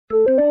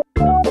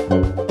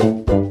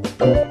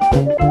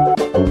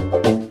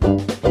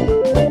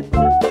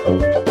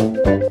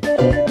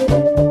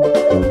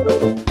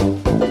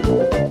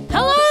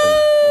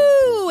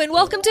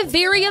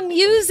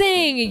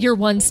your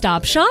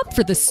one-stop shop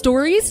for the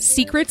stories,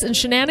 secrets, and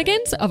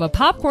shenanigans of a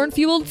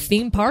popcorn-fueled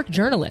theme park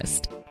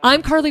journalist.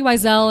 I'm Carly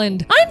Wiesel,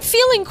 and I'm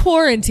feeling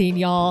quarantine,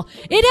 y'all.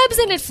 It ebbs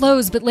and it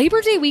flows, but Labor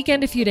Day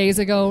weekend a few days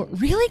ago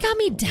really got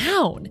me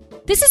down.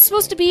 This is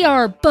supposed to be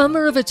our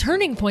bummer of a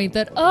turning point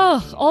that,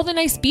 all the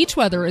nice beach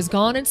weather is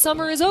gone and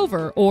summer is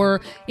over.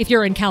 Or, if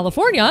you're in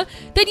California,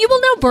 that you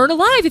will now burn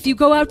alive if you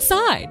go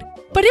outside.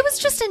 But it was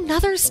just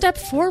another step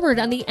forward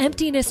on the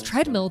emptiness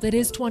treadmill that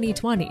is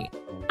 2020.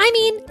 I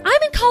mean,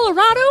 I'm in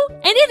Colorado,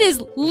 and it is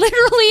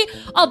literally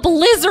a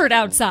blizzard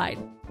outside.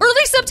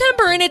 Early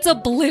September, and it's a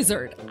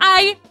blizzard.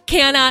 I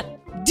cannot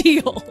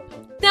deal.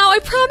 Now, I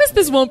promise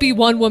this won't be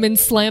one woman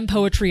slam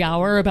poetry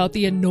hour about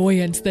the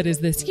annoyance that is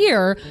this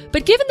year,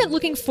 but given that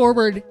looking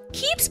forward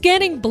keeps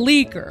getting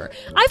bleaker,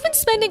 I've been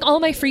spending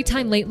all my free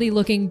time lately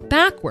looking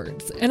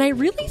backwards, and I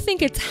really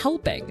think it's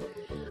helping.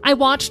 I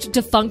watched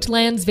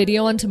Defunctland's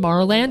video on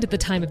Tomorrowland at the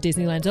time of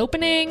Disneyland's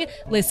opening,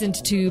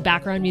 listened to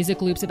background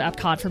music loops of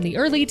Epcot from the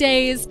early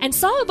days, and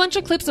saw a bunch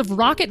of clips of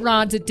rocket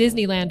rods at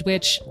Disneyland,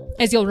 which,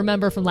 as you'll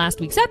remember from last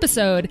week's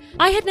episode,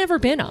 I had never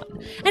been on.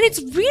 And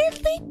it's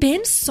really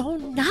been so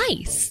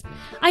nice.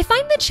 I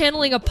find that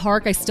channeling a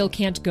park I still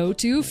can't go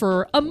to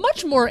for a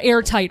much more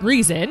airtight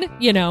reason,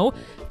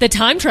 the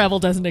time travel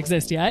doesn't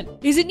exist yet,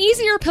 is an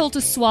easier pill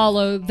to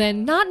swallow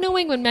than not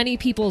knowing when many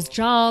people's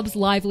jobs,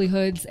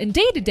 livelihoods, and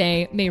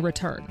day-to-day may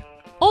return.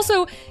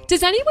 Also,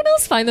 does anyone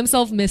else find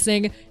themselves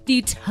missing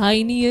the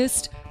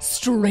tiniest,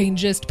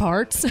 strangest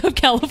parts of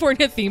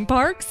California theme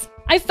parks?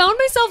 I found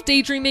myself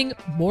daydreaming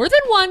more than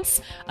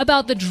once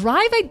about the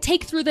drive I'd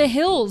take through the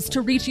hills to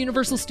reach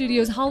Universal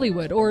Studios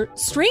Hollywood, or,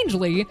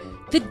 strangely,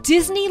 the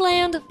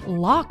Disneyland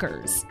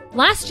lockers.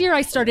 Last year,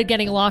 I started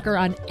getting a locker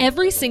on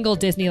every single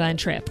Disneyland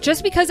trip,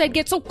 just because I'd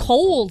get so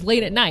cold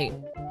late at night.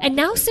 And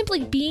now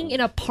simply being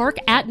in a park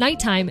at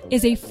nighttime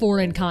is a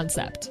foreign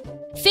concept.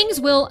 Things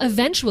will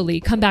eventually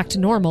come back to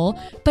normal,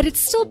 but it's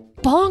still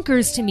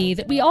bonkers to me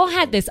that we all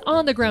had this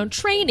on-the-ground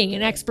training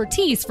and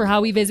expertise for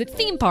how we visit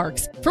theme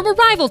parks, from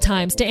arrival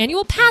times to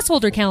annual pass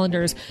holder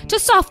calendars to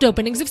soft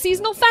openings of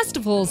seasonal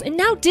festivals, and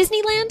now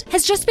Disneyland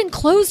has just been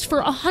closed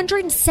for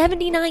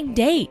 179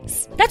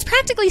 days. That's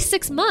practically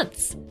 6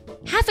 months.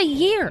 Half a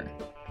year.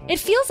 It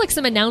feels like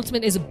some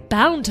announcement is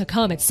bound to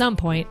come at some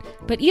point,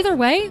 but either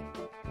way,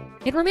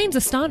 it remains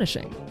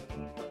astonishing.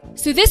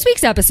 So this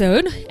week's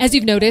episode, as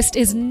you've noticed,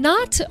 is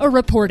not a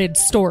reported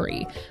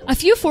story. A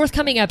few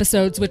forthcoming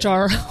episodes, which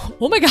are,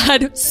 oh my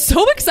god,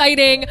 so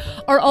exciting,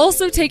 are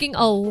also taking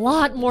a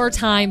lot more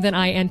time than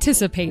I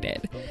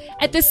anticipated.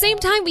 At the same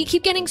time, we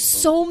keep getting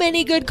so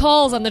many good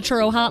calls on the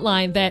Churro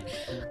Hotline that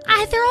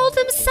they're all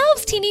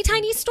themselves teeny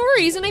tiny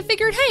stories, and I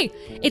figured, hey,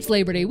 it's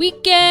Labor Day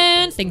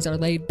weekend, things are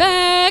laid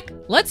back,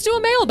 let's do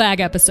a mailbag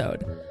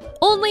episode.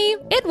 Only,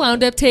 it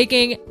wound up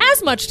taking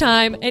as much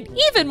time and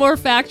even more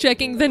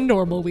fact-checking than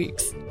normal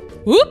weeks.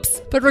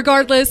 Whoops! But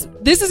regardless,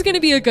 this is going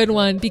to be a good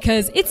one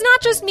because it's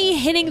not just me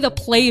hitting the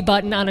play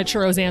button on a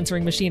Churros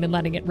answering machine and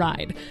letting it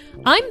ride.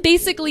 I'm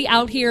basically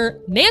out here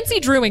Nancy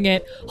Drewing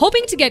it,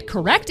 hoping to get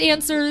correct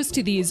answers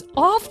to these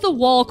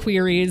off-the-wall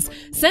queries,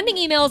 sending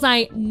emails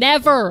I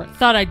never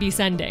thought I'd be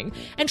sending,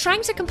 and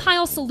trying to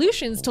compile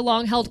solutions to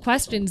long-held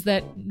questions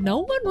that no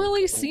one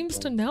really seems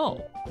to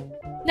know.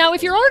 Now,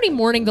 if you're already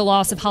mourning the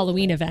loss of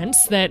Halloween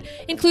events that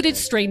included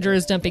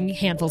strangers dumping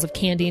handfuls of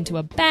candy into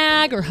a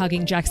bag or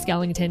hugging Jack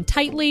Skellington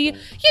tightly,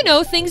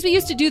 things we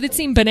used to do that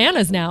seem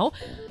bananas now,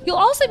 you'll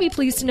also be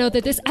pleased to know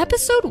that this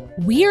episode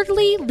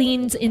weirdly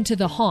leans into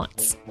the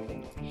haunts.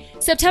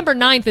 September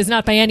 9th is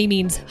not by any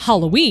means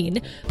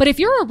Halloween, but if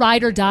you're a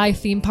ride or die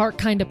theme park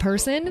kind of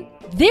person,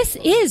 this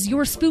is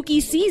your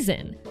spooky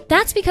season.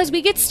 That's because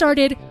we get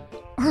started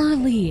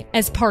early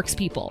as parks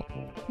people.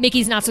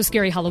 Mickey's Not So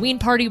Scary Halloween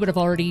Party would have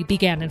already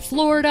began in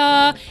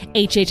Florida,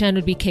 HHN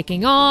would be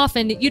kicking off,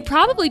 and you'd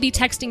probably be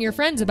texting your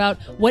friends about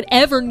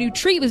whatever new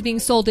treat was being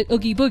sold at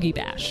Oogie Boogie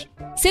Bash.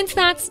 Since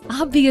that's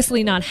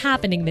obviously not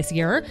happening this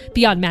year,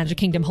 beyond Magic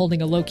Kingdom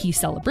holding a low-key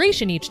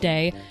celebration each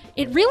day,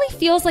 it really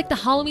feels like the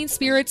Halloween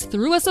spirits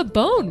threw us a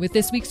bone with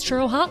this week's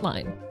Churro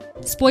Hotline.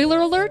 Spoiler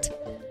alert,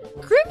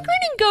 Grim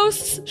Grinning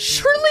Ghosts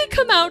surely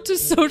come out to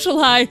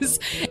socialize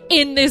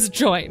in this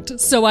joint,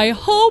 so I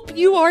hope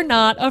you are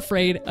not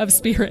afraid of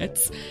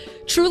spirits.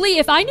 Truly,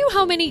 if I knew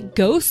how many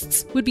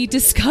ghosts would be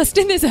discussed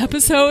in this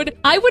episode,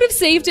 I would have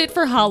saved it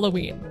for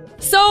Halloween.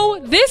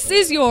 So this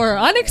is your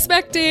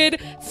unexpected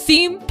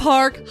theme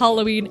park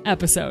Halloween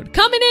episode,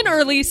 coming in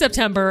early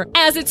September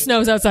as it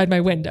snows outside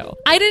my window.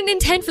 I didn't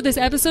intend for this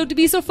episode to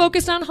be so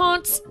focused on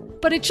haunts,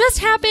 but it just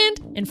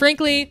happened, and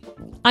frankly,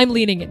 I'm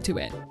leaning into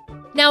it.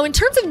 Now, in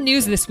terms of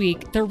news this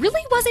week, there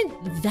really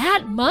wasn't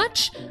that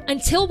much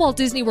until Walt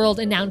Disney World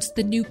announced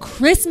the new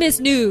Christmas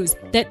news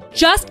that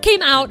just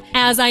came out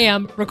as I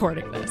am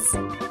recording this.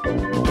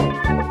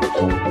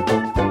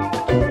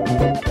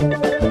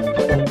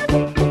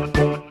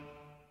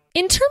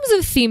 In terms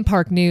of theme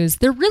park news,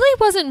 there really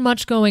wasn't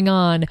much going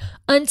on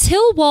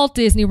until Walt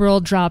Disney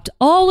World dropped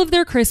all of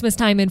their Christmas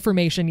time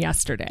information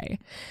yesterday.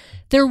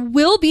 There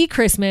will be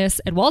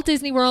Christmas at Walt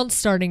Disney World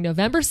starting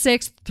November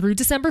 6th through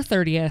December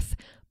 30th,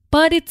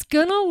 but it's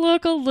gonna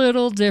look a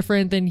little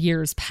different than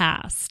years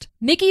past.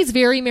 Mickey's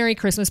Very Merry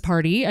Christmas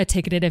Party, a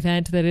ticketed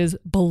event that is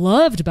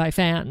beloved by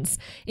fans,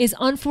 is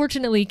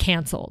unfortunately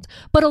canceled,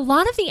 but a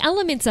lot of the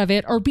elements of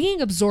it are being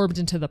absorbed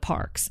into the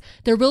parks.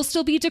 There will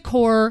still be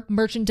decor,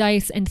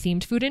 merchandise, and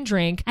themed food and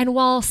drink, and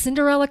while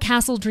Cinderella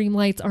Castle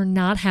Dreamlights are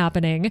not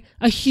happening,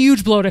 a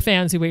huge blow to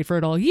fans who wait for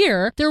it all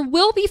year, there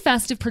will be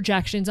festive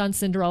projections on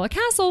Cinderella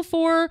Castle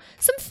for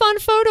some fun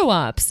photo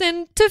ops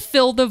and to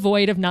fill the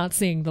void of not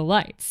seeing the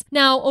lights.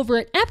 Now, over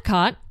at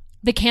Epcot,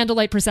 the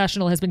Candlelight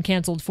Processional has been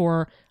canceled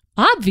for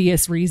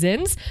obvious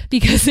reasons,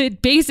 because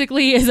it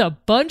basically is a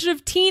bunch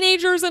of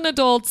teenagers and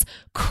adults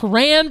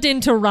crammed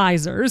into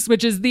risers,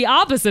 which is the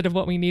opposite of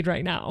what we need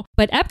right now.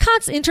 But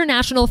Epcot's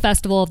International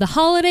Festival of the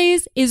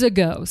Holidays is a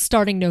go,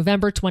 starting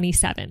November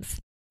 27th.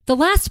 The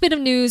last bit of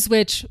news,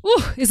 which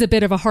is a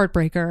bit of a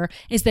heartbreaker,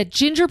 is that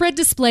gingerbread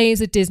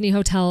displays at Disney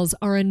hotels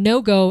are a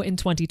no-go in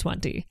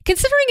 2020.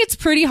 Considering it's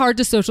pretty hard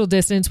to social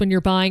distance when you're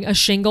buying a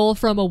shingle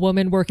from a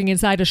woman working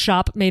inside a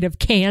shop made of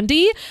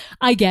candy,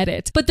 I get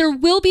it. But there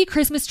will be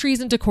Christmas trees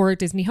and decor at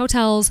Disney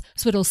hotels,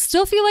 so it'll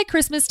still feel like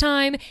Christmas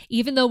time,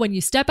 even though when you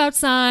step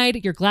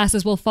outside, your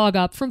glasses will fog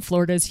up from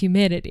Florida's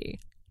humidity.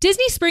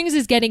 Disney Springs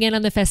is getting in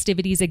on the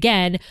festivities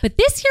again, but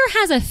this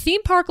year has a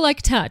theme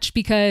park-like touch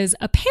because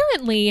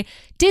apparently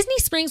Disney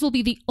Springs will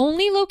be the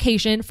only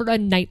location for a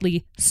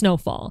nightly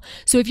snowfall.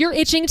 So if you're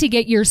itching to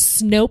get your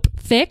Snope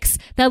fix,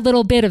 that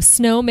little bit of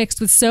snow mixed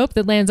with soap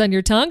that lands on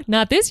your tongue,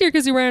 not this year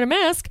because you're wearing a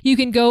mask, you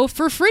can go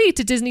for free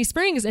to Disney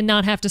Springs and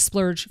not have to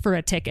splurge for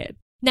a ticket.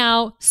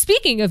 Now,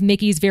 speaking of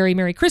Mickey's Very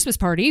Merry Christmas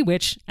Party,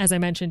 which, as I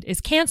mentioned, is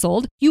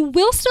canceled, you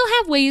will still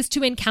have ways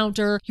to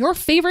encounter your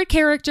favorite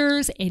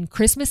characters in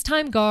Christmas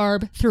time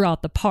garb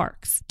throughout the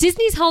parks.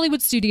 Disney's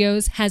Hollywood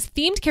Studios has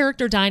themed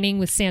character dining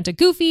with Santa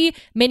Goofy,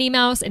 Minnie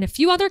Mouse, and a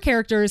few other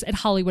characters at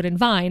Hollywood and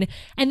Vine,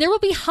 and there will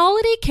be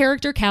holiday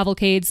character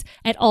cavalcades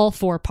at all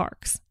 4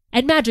 parks.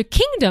 At Magic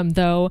Kingdom,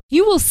 though,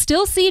 you will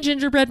still see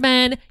gingerbread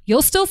men,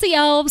 you'll still see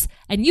elves,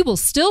 and you will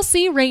still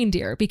see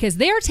reindeer because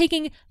they are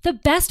taking the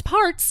best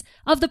parts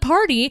of the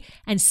party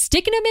and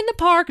sticking them in the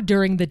park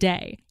during the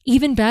day.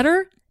 Even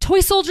better,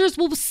 toy soldiers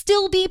will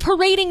still be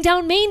parading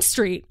down Main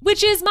Street,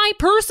 which is my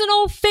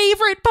personal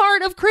favorite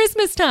part of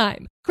Christmas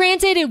time.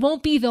 Granted, it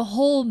won't be the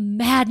whole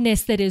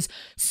madness that is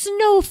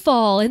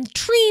snowfall and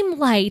dream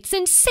lights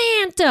and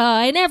Santa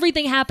and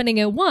everything happening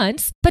at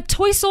once, but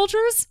toy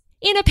soldiers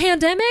in a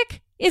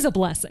pandemic is a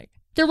blessing.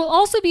 There will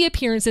also be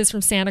appearances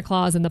from Santa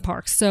Claus in the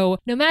parks, so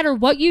no matter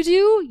what you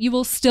do, you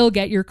will still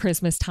get your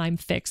Christmas time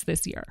fix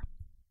this year.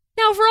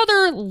 Now, for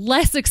other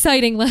less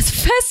exciting, less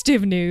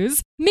festive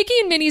news, Mickey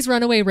and Minnie's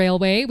Runaway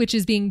Railway, which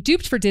is being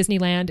duped for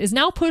Disneyland, is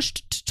now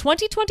pushed to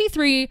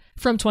 2023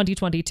 from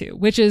 2022,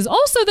 which is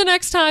also the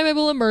next time I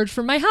will emerge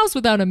from my house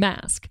without a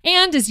mask.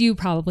 And as you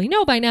probably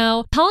know by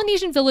now,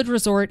 Polynesian Village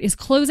Resort is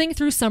closing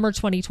through summer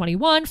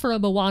 2021 for a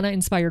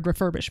Moana-inspired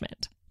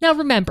refurbishment. Now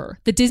remember,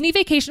 the Disney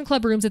Vacation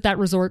Club rooms at that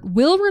resort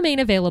will remain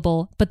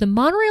available, but the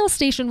monorail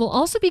station will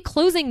also be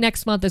closing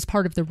next month as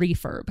part of the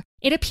refurb.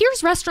 It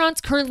appears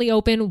restaurants currently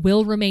open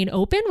will remain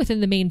open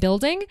within the main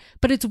building,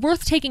 but it's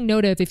worth taking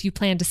note of if you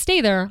plan to stay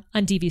there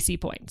on DVC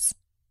points.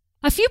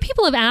 A few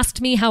people have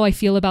asked me how I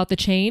feel about the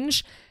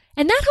change,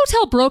 and that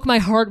hotel broke my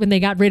heart when they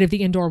got rid of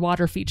the indoor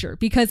water feature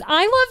because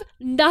I love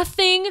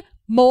nothing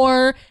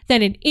more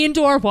than an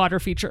indoor water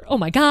feature. Oh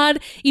my God,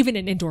 even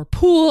an indoor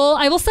pool.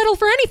 I will settle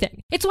for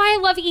anything. It's why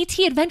I love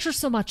E.T. Adventure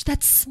so much,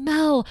 that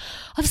smell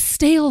of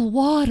stale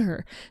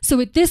water. So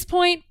at this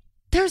point,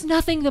 there's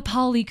nothing the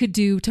Poly could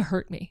do to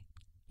hurt me.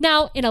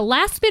 Now, in a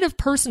last bit of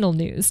personal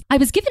news, I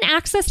was given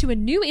access to a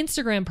new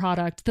Instagram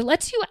product that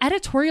lets you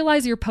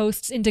editorialize your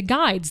posts into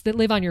guides that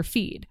live on your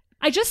feed.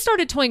 I just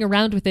started toying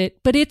around with it,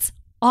 but it's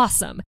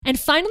awesome, and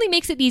finally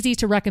makes it easy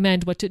to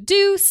recommend what to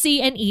do,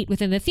 see, and eat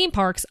within the theme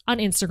parks on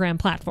Instagram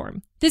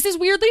platform. This is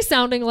weirdly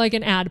sounding like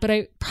an ad, but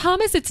I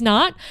promise it's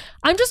not.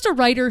 I'm just a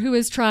writer who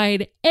has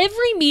tried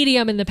every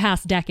medium in the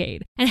past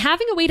decade, and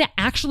having a way to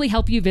actually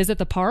help you visit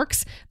the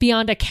parks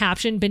beyond a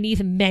caption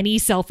beneath many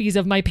selfies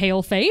of my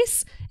pale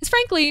face is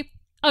frankly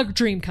a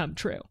dream come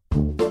true.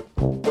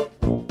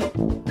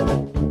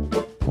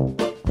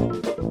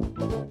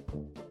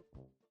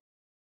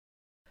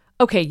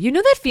 Okay, you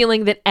know that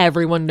feeling that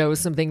everyone knows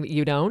something that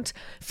you don't?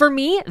 For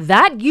me,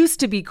 that used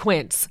to be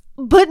Quince,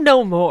 but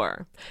no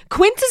more.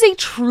 Quince is a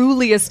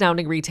truly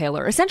astounding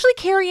retailer, essentially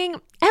carrying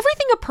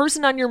everything a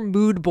person on your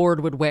mood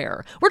board would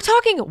wear. We're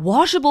talking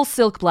washable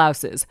silk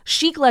blouses,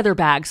 chic leather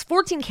bags,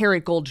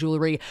 14-karat gold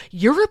jewelry,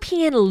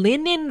 European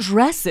linen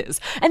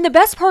dresses, and the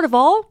best part of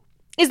all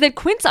is that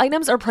Quince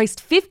items are priced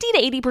 50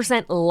 to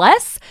 80%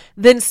 less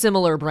than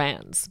similar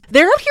brands.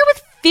 They're out here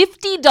with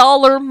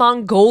 $50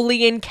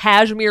 Mongolian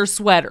cashmere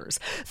sweaters.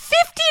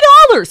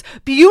 $50!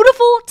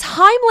 Beautiful,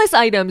 timeless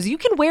items you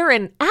can wear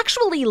and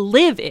actually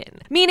live in.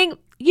 Meaning,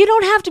 you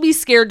don't have to be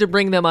scared to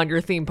bring them on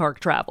your theme park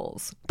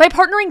travels. By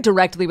partnering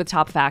directly with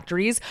top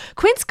factories,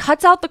 Quince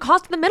cuts out the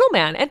cost of the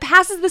middleman and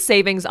passes the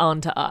savings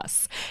on to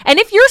us. And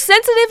if you're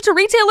sensitive to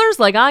retailers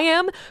like I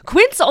am,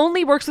 Quince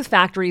only works with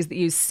factories that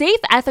use safe,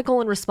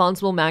 ethical, and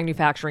responsible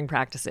manufacturing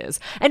practices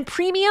and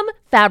premium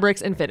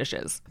fabrics and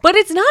finishes. But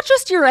it's not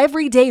just your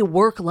everyday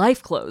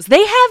work-life clothes.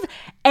 They have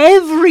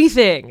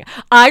everything.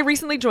 I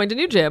recently joined a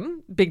new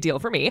gym, big deal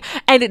for me,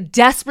 and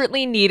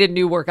desperately needed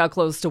new workout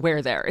clothes to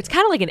wear there. It's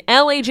kind of like an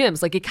LA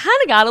gyms, like you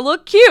kind of gotta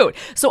look cute.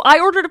 So I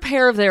ordered a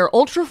pair of their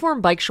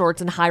Ultraform bike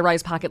shorts and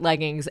high-rise pocket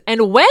leggings,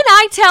 and when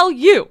I tell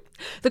you,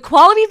 the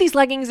quality of these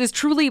leggings is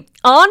truly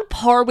on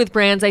par with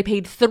brands I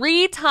paid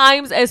 3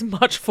 times as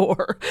much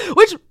for,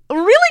 which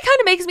really kind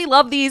of makes me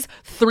love these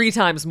 3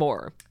 times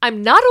more.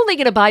 I'm not only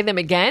going to buy them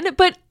again,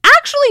 but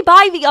actually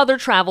buy the other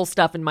travel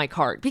stuff in my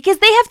cart because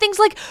they have things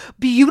like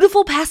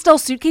beautiful pastel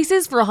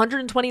suitcases for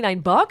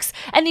 $129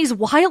 and these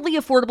wildly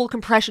affordable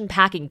compression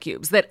packing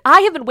cubes that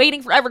I have been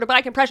waiting forever to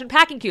buy compression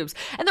packing cubes,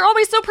 and they're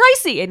always so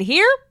pricey. And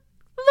here,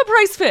 the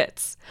price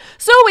fits.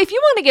 So if you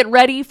want to get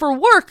ready for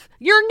work,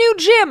 your new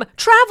gym,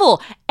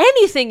 travel,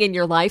 anything in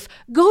your life,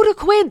 go to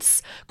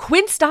Quince.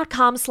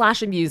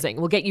 Quince.com/amusing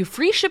will get you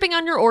free shipping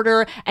on your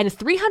order and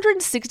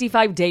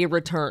 365-day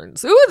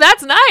returns. Ooh,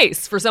 that's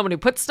nice for someone who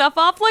puts stuff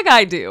off like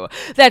I do.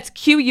 That's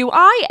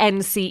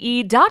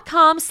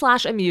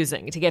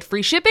QUINCE.com/amusing to get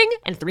free shipping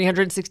and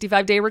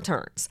 365-day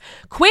returns.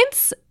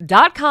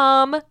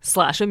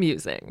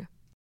 Quince.com/amusing.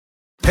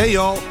 Hey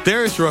y'all,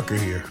 Darius Rucker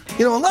here.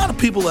 A lot of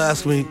people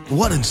ask me,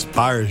 what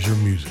inspires your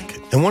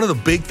music? And one of the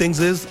big things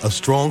is a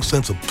strong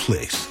sense of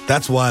place.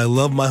 That's why I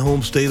love my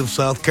home state of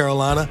South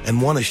Carolina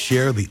and want to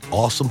share the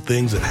awesome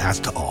things it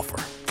has to offer.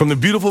 From the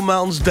beautiful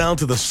mountains down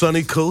to the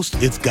sunny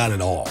coast, it's got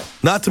it all.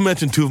 Not to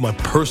mention 2 of my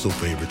personal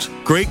favorites,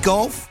 great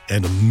golf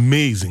and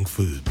amazing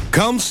food.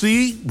 Come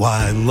see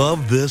why I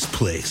love this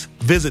place.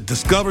 Visit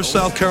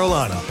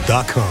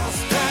discoversouthcarolina.com.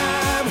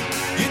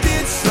 You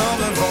did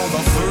something for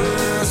the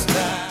first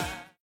time.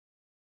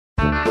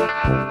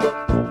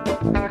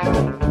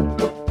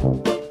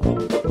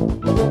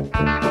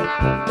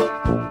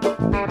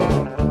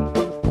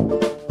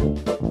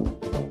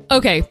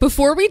 Okay,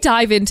 before we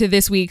dive into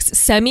this week's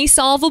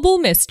semi-solvable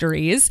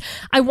mysteries,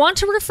 I want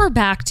to refer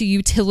back to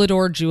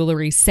Utilidor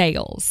jewelry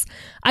sales.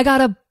 I got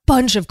a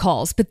bunch of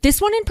calls, but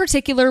this one in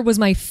particular was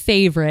my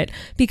favorite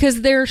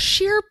because their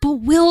sheer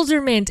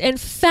bewilderment and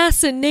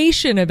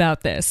fascination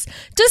about this,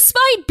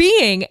 despite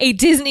being a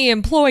Disney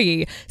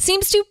employee,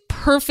 seems to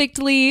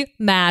perfectly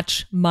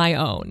match my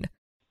own.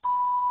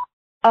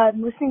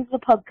 I'm listening to the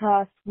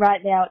podcast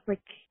right now. It's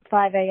like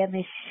 5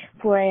 a.m.-ish,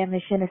 4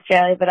 a.m.-ish in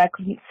Australia, but I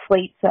couldn't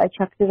sleep, so I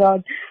chucked it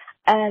on.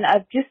 And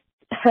I've just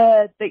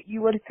heard that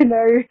you wanted to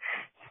know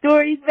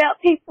stories about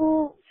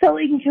people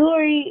selling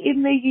jewelry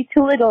in the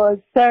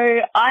Utilidors. So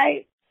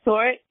I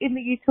saw it in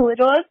the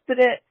Utilidors, but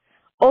it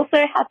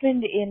also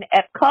happened in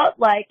Epcot.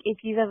 Like,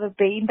 if you've ever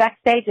been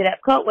backstage at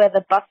Epcot where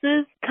the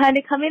buses kind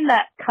of come in,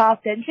 that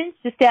cast entrance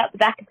just out the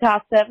back of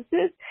cast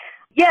services.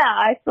 Yeah,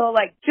 I saw,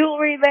 like,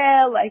 jewelry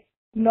there, like,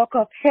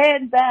 knockoff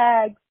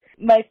handbags.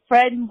 My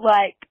friend,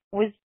 like,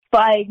 was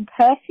buying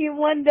perfume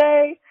one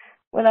day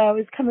when I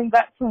was coming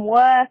back from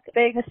work.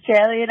 Being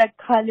Australian, I'd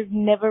kind of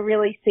never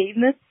really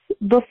seen this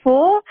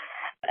before,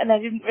 and I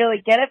didn't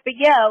really get it. But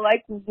yeah,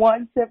 like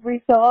once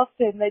every so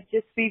often, there'd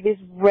just be this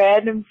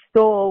random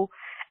stall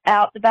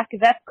out the back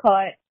of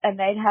Epcot, and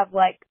they'd have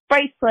like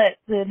bracelets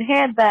and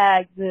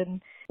handbags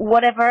and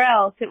whatever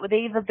else. It would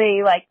either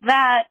be like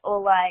that or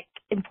like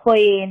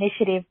employee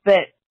initiative,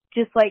 but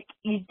just like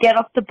you'd get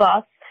off the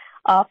bus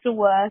after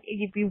work and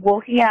you'd be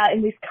walking out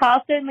in this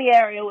cast-only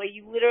area where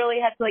you literally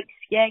had to like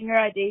scan your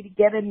ID to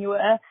get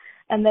anywhere,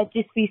 and there'd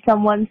just be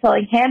someone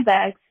selling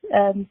handbags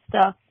and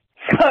stuff.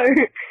 So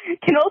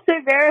can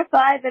also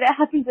verify that it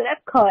happens at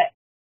Epcot.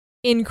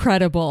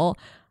 Incredible.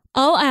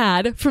 I'll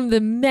add, from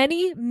the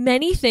many,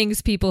 many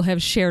things people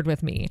have shared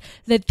with me,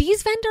 that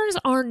these vendors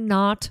are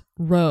not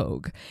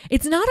rogue.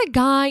 It's not a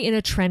guy in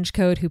a trench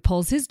coat who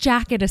pulls his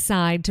jacket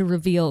aside to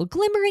reveal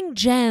glimmering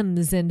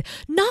gems and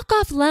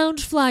knockoff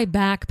Loungefly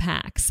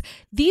backpacks.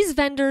 These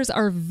vendors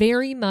are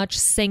very much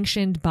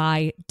sanctioned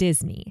by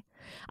Disney.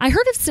 I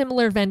heard of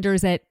similar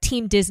vendors at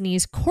Team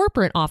Disney's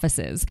corporate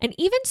offices and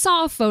even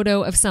saw a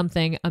photo of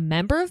something a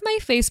member of my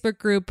Facebook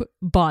group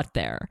bought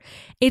there.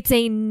 It's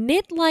a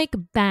knit-like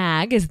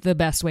bag is the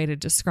best way to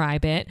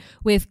describe it,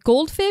 with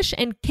goldfish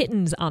and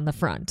kittens on the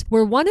front,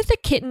 where one of the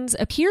kittens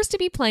appears to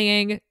be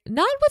playing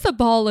not with a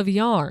ball of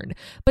yarn,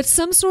 but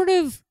some sort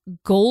of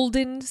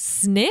golden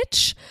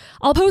snitch.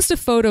 I'll post a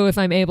photo if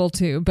I'm able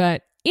to,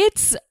 but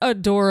it's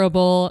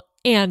adorable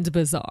and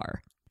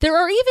bizarre. There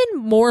are even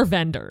more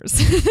vendors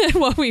than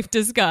what we've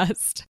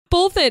discussed,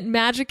 both at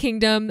Magic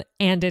Kingdom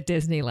and at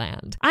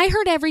Disneyland. I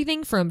heard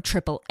everything from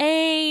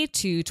AAA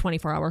to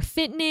 24-Hour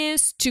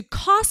Fitness to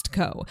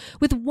Costco,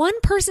 with one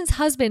person's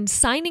husband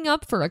signing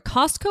up for a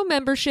Costco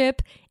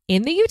membership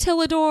in the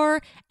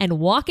utilidor and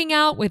walking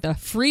out with a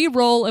free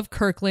roll of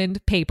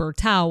Kirkland paper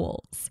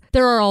towels.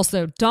 There are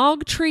also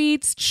dog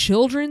treats,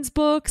 children's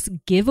books,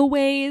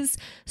 giveaways.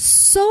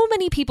 So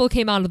many people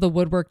came out of the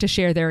woodwork to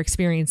share their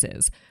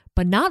experiences,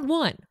 but not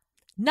one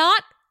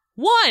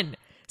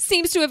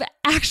seems to have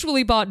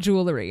actually bought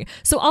jewelry.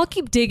 So I'll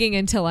keep digging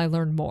until I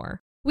learn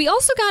more. We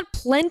also got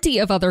plenty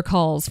of other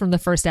calls from the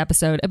first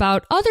episode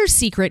about other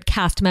secret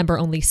cast member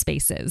only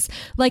spaces,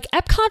 like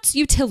Epcot's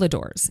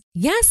utilidors.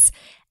 Yes,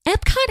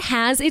 Epcot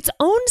has its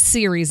own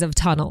series of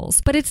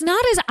tunnels, but it's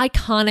not as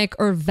iconic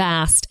or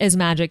vast as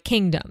Magic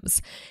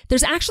Kingdom's.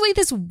 There's actually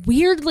this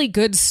weirdly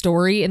good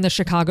story in the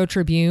Chicago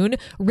Tribune,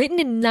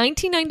 written in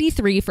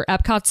 1993 for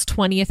Epcot's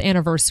 20th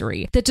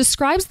anniversary, that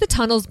describes the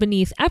tunnels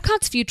beneath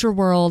Epcot's future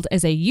world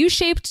as a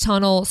U-shaped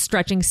tunnel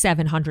stretching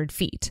 700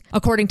 feet.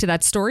 According to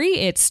that story,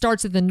 it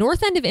starts at the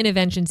north end of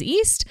Innoventions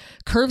East,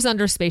 curves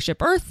under Spaceship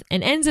Earth,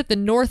 and ends at the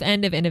north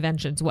end of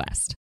Innoventions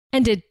West.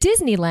 And at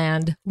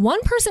Disneyland,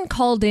 one person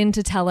called in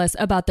to tell us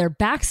about their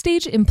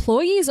backstage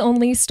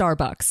employees-only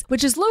Starbucks,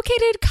 which is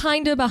located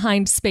kinda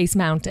behind Space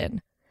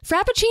Mountain.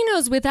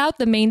 Frappuccinos without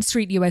the Main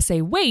Street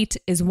USA wait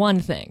is one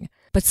thing,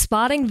 but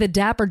spotting the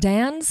Dapper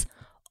Dans,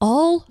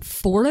 all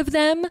 4 of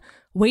them,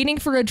 waiting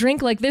for a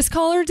drink like this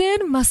caller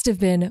did, must have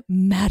been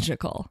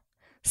magical.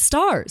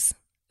 Stars.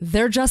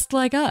 They're just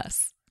like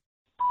us.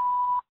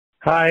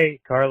 Hi,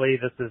 Carly.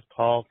 This is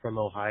Paul from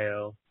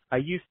Ohio. I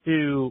used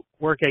to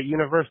work at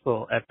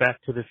Universal at Back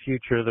to the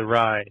Future, the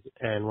ride.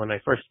 And when I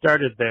first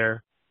started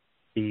there,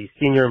 the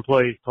senior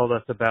employees told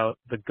us about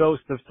the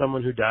ghost of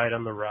someone who died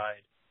on the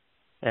ride.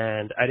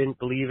 And I didn't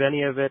believe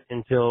any of it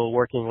until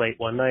working late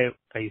one night.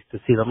 I used to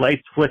see the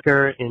lights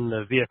flicker in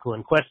the vehicle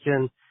in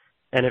question,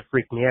 and it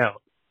freaked me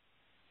out.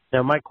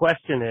 Now, my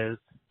question is,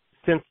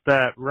 since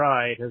that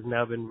ride has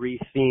now been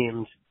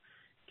rethemed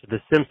to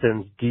The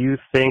Simpsons, do you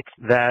think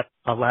that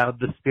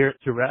allowed the spirit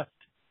to rest?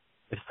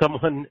 If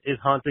someone is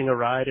haunting a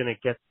ride and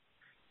it gets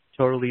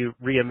totally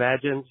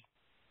reimagined,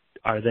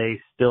 are they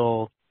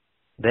still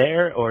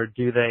there, or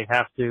do they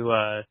have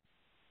to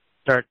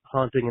start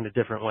haunting in a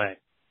different way?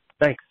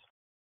 Thanks.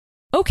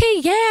 Okay,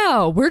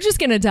 yeah, we're just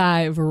gonna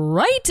dive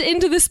right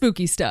into the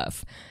spooky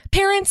stuff.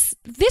 Parents,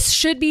 this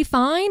should be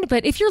fine,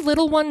 but if your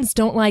little ones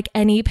don't like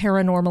any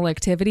paranormal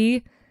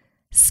activity,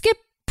 skip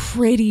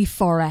pretty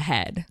far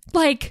ahead.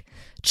 Like,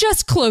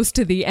 just close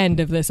to the end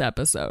of this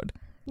episode.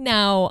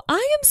 Now, I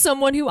am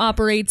someone who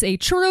operates a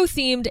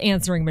churro-themed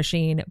answering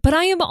machine, but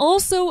I am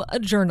also a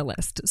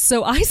journalist,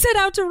 so I set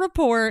out to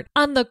report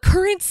on the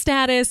current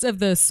status of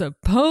the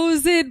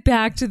supposed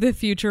Back to the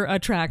Future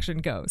attraction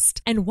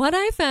ghost. And what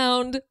I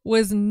found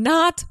was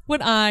not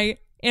what I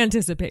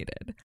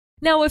anticipated.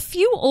 Now, a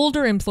few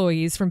older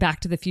employees from Back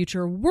to the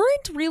Future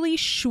weren't really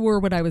sure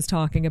what I was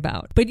talking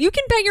about, but you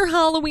can bet your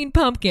Halloween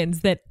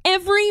pumpkins that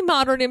every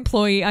modern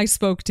employee I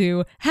spoke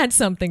to had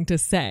something to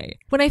say.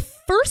 When I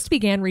first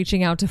began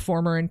reaching out to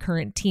former and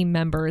current team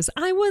members,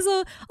 I was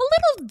a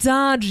little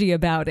dodgy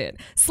about it,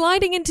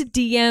 sliding into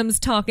DMs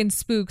talking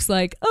spooks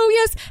like, "Oh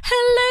yes,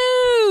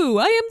 hello!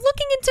 I am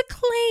looking into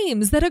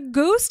claims that a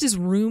ghost is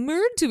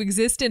rumored to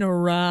exist in a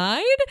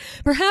ride.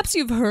 Perhaps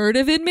you've heard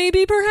of it,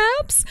 maybe,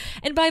 perhaps?"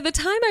 And by the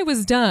time I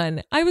was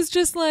done, I was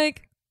just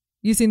like,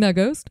 "You seen that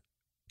ghost?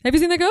 Have you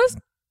seen that ghost?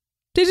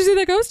 Did you see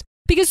that ghost?"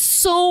 Because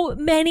so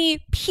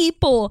many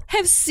people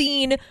have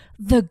seen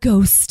the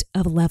ghost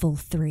of Level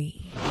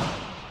 3.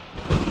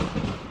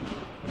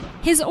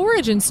 His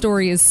origin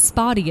story is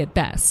spotty at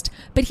best,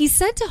 but he's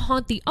said to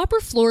haunt the upper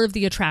floor of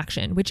the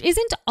attraction, which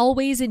isn't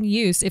always in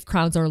use if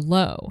crowds are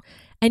low.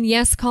 And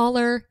yes,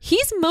 caller,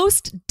 he's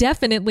most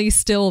definitely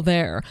still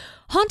there,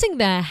 haunting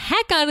the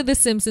heck out of the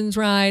Simpsons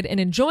ride and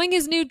enjoying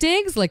his new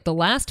digs like the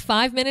last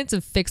 5 minutes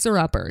of Fixer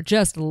Upper,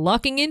 just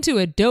lucking into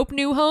a dope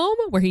new home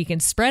where he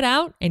can spread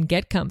out and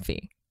get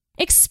comfy.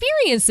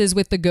 Experiences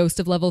with the ghost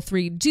of Level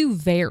 3 do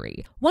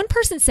vary. One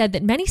person said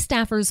that many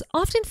staffers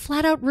often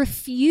flat out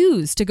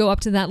refuse to go up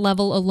to that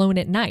level alone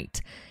at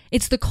night.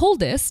 It's the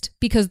coldest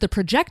because the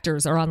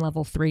projectors are on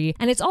Level 3,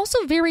 and it's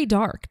also very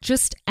dark,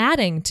 just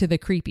adding to the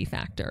creepy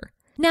factor.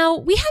 Now,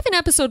 we have an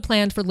episode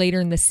planned for later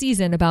in the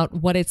season about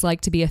what it's like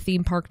to be a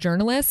theme park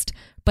journalist,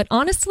 but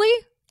honestly,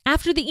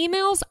 after the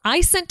emails I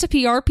sent to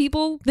PR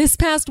people this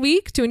past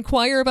week to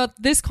inquire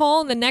about this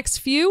call and the next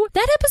few,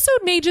 that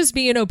episode may just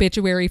be an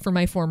obituary for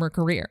my former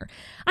career.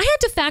 I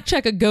had to fact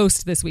check a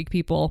ghost this week,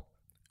 people.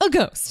 A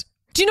ghost.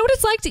 Do you know what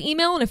it's like to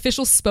email an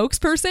official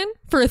spokesperson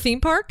for a theme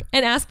park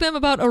and ask them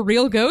about a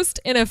real ghost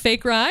in a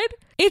fake ride?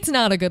 It's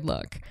not a good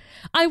look.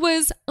 I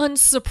was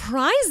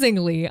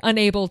unsurprisingly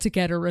unable to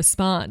get a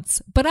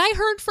response, but I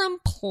heard from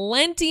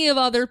plenty of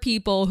other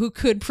people who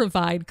could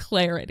provide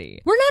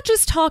clarity. We're not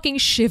just talking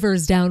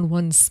shivers down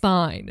one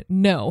spine.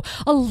 No,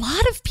 a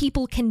lot of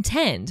people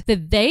contend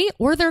that they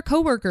or their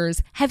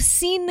coworkers have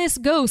seen this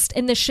ghost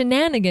and the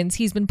shenanigans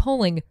he's been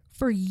pulling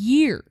for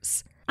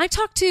years. I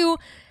talked to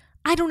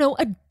I don't know,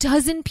 a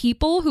dozen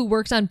people who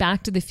worked on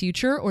Back to the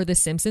Future or the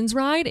Simpsons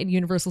ride at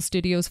Universal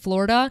Studios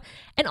Florida,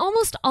 and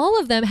almost all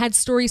of them had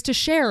stories to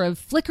share of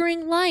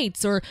flickering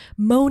lights or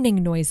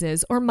moaning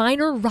noises or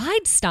minor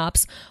ride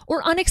stops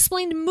or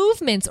unexplained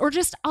movements or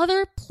just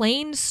other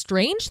plain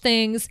strange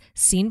things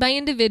seen by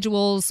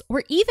individuals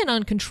or even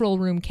on control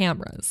room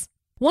cameras.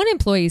 One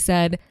employee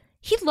said,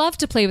 "He'd love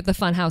to play with the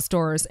funhouse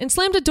doors and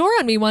slammed a door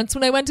on me once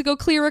when I went to go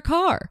clear a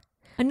car."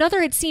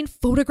 Another had seen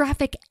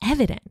photographic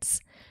evidence.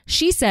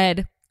 She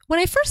said, "When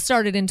I first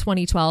started in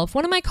 2012,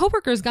 one of my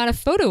coworkers got a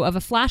photo of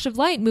a flash of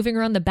light moving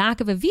around the back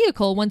of a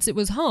vehicle once it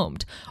was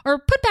homed, or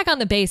put back on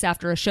the base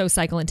after a show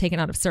cycle and taken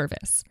out of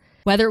service.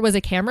 Whether it was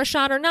a camera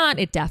shot or not,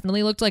 it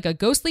definitely looked like a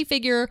ghostly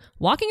figure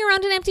walking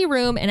around an empty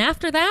room, and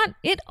after that,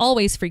 it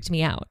always freaked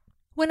me out."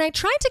 When I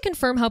tried to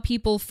confirm how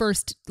people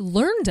first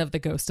learned of the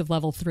ghost of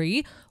Level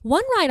 3,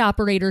 one ride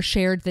operator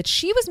shared that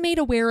she was made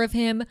aware of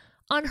him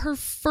on her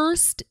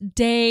first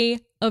day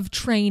of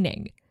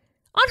training.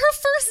 On her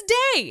first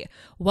day!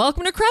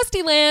 Welcome to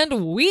Krusty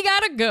Land, we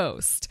got a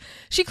ghost.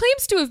 She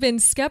claims to have been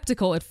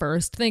skeptical at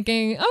first,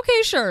 thinking,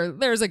 okay, sure,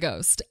 there's a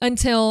ghost.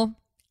 Until,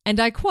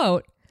 and I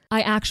quote,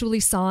 "I actually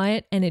saw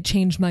it and it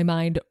changed my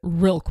mind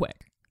real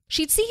quick."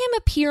 She'd see him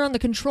appear on the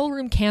control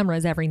room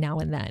cameras every now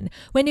and then,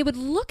 when it would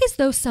look as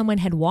though someone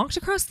had walked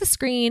across the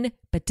screen,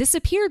 but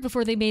disappeared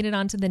before they made it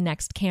onto the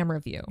next camera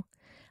view.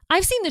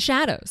 "I've seen the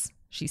shadows,"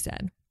 she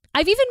said.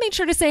 "I've even made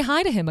sure to say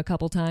hi to him a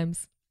couple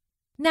times."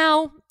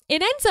 Now,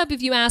 it ends up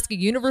if you ask a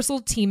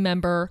Universal team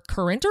member,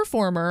 current or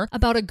former,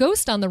 about a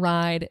ghost on the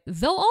ride,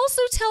 they'll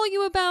also tell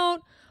you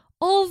about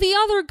all the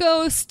other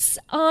ghosts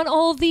on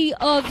all the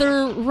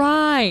other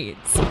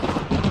rides.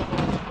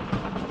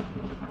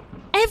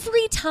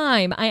 Every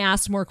time I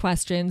asked more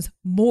questions,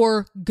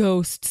 more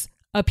ghosts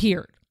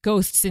appeared.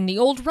 Ghosts in the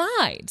old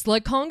rides,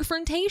 like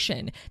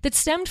Confrontation, that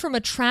stemmed from a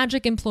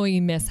tragic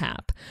employee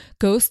mishap.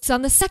 Ghosts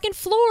on the second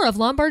floor of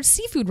Lombard's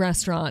Seafood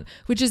Restaurant,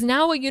 which is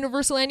now a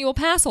Universal Annual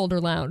Pass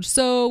holder lounge.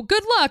 So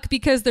good luck,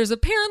 because there's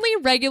apparently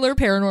regular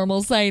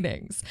paranormal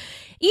sightings.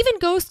 Even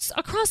ghosts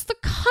across the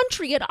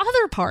country at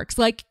other parks,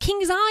 like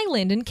Kings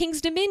Island and Kings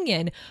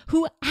Dominion,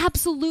 who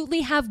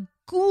absolutely have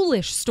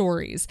ghoulish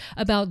stories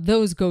about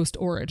those ghost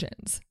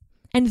origins.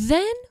 And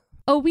then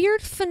a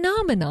weird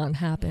phenomenon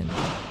happened.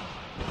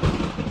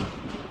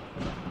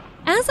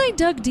 As I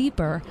dug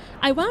deeper,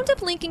 I wound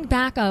up linking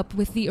back up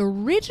with the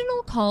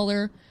original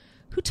caller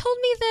who told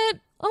me that,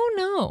 oh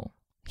no,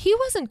 he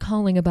wasn't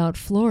calling about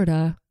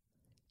Florida.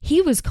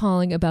 He was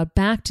calling about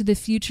Back to the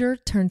Future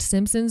turned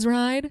Simpsons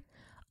ride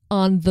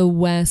on the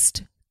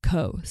West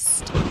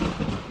Coast.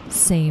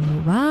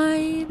 Same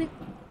ride,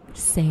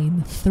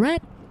 same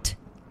threat,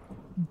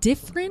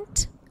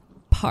 different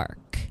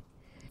park.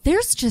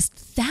 There's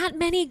just that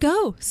many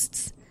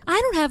ghosts.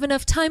 I don't have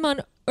enough time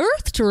on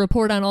Earth to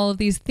report on all of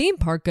these theme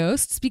park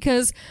ghosts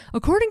because,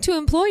 according to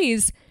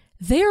employees,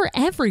 they're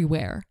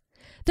everywhere.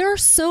 There are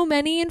so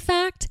many, in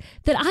fact,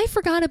 that I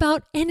forgot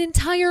about an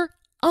entire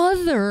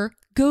other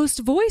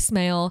ghost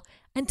voicemail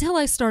until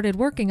I started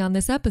working on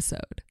this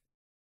episode.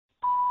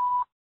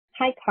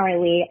 Hi,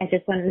 Carly. I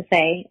just wanted to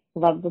say,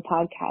 love the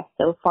podcast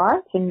so far.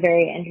 It's been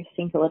very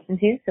interesting to listen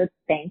to, so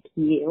thank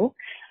you.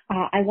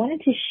 I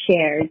wanted to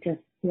share just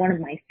one of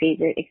my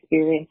favorite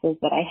experiences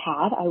that I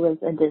had. I was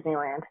a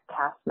Disneyland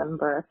cast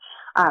member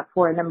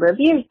for a number of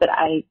years, but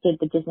I did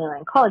the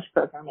Disneyland College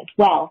program as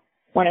well.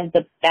 One of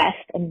the best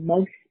and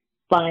most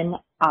fun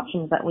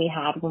options that we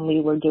had when we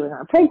were doing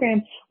our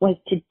program was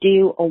to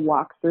do a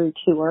walkthrough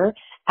tour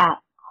at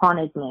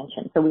Haunted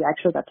Mansion. So we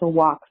actually got to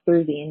walk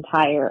through the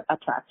entire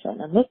attraction.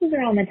 And this is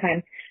around the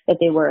time that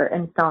they were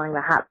installing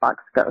the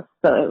Hatbox Ghost.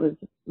 So it was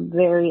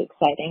very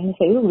exciting,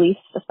 to say the least,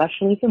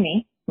 especially for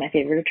me, my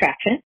favorite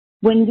attraction.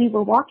 When we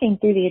were walking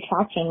through the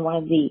attraction, one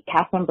of the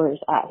cast members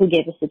who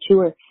gave us the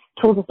tour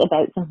told us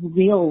about some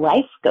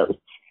real-life ghosts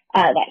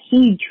that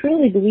he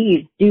truly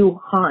believes do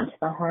haunt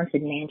the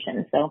Haunted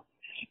Mansion. So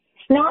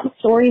it's not a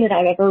story that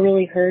I've ever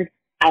really heard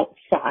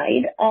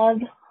outside of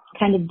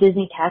kind of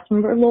Disney cast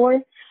member lore,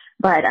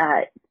 but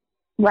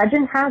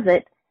legend has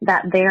it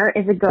that there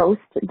is a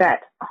ghost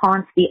that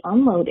haunts the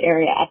unload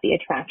area at the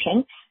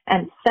attraction,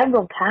 and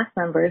several cast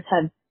members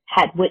have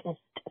had witnessed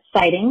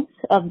sightings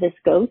of this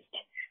ghost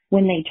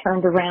when they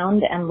turned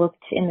around and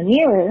looked in the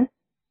mirror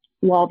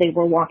while they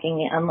were walking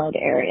the unload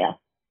area.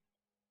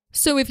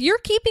 So if you're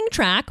keeping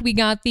track, we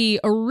got the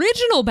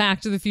original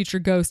Back to the Future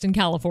ghost in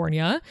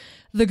California,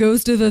 the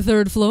ghost of the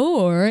third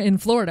floor in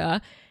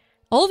Florida,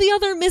 all the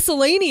other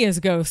miscellaneous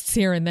ghosts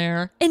here and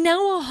there, and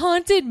now a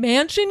Haunted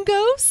Mansion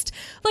ghost?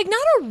 Like,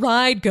 not a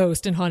ride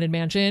ghost in Haunted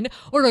Mansion,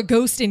 or a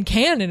ghost in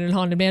canon in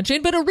Haunted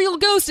Mansion, but a real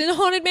ghost in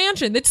Haunted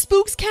Mansion that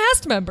spooks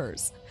cast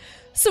members.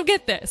 So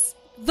get this,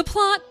 the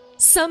plot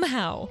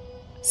somehow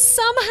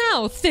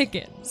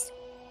thickens.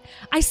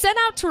 I set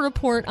out to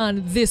report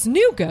on this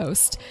new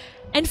ghost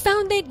and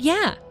found that,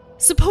 yeah,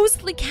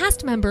 supposedly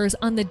cast members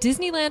on the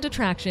Disneyland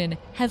attraction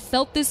have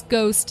felt this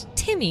ghost,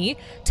 Timmy,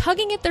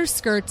 tugging at their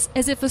skirts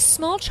as if a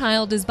small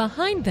child is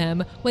behind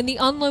them when the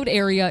unload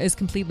area is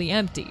completely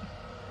empty.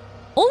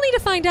 Only to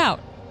find out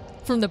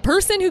from the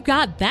person who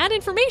got that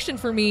information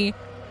for me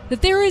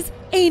that there is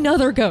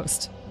another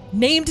ghost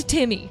named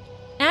Timmy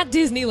at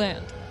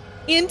Disneyland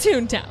in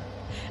Toontown.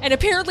 And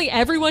apparently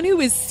everyone who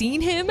has seen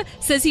him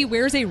says he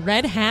wears a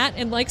red hat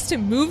and likes to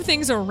move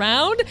things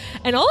around.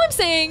 And all I'm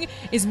saying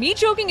is me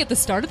joking at the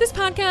start of this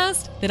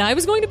podcast that I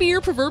was going to be your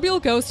proverbial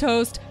ghost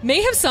host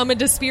may have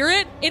summoned a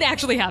spirit. It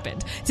actually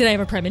happened. Did I have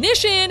a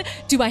premonition?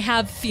 Do I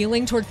have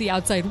feeling towards the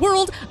outside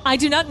world? I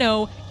do not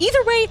know.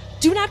 Either way,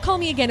 do not call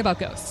me again about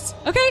ghosts,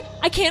 okay?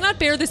 I cannot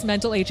bear this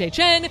mental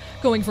HHN,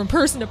 going from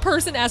person to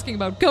person asking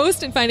about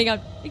ghosts and finding out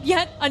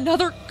yet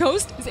another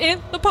ghost is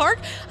in the park.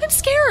 I'm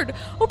scared,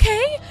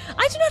 okay?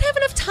 I do not have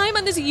enough time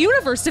on this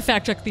universe to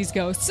fact check these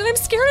ghosts, and I'm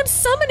scared I'm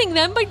summoning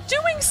them by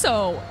doing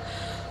so.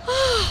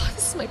 Oh,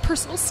 this is my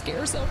personal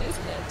scare zone,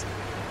 isn't it?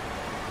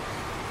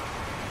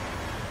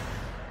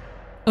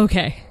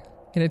 Okay,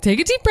 gonna take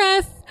a deep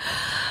breath,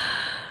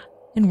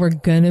 and we're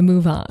gonna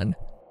move on.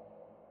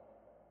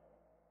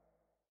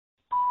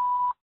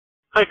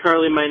 Hi,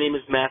 Carly. My name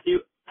is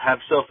Matthew. Have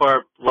so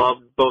far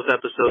loved both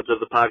episodes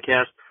of the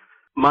podcast.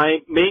 My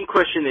main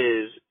question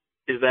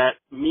is that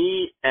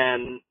me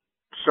and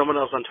someone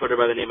else on Twitter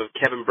by the name of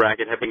Kevin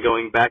Brackett have been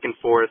going back and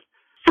forth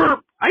for,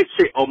 I'd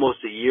say, almost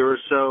a year or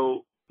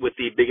so with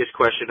the biggest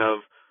question of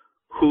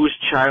whose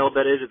child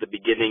that is at the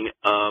beginning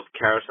of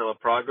Carousel of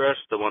Progress,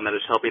 the one that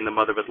is helping the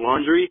mother with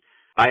laundry.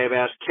 I have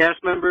asked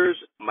cast members.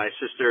 My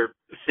sister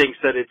thinks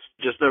that it's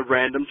just a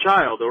random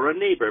child or a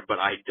neighbor, but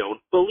I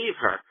don't believe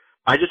her.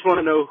 I just want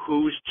to know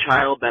whose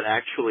child that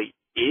actually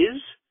is,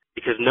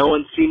 because no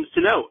one seems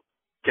to know,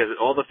 because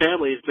all the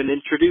family has been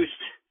introduced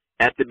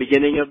at the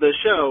beginning of the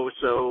show,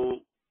 so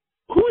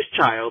whose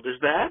child is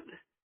that?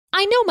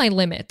 I know my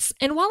limits,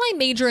 and while I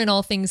major in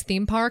all things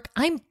theme park,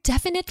 I'm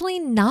definitely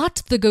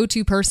not the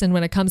go-to person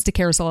when it comes to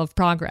Carousel of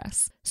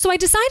Progress. So I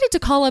decided to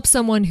call up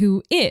someone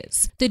who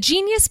is, the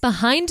genius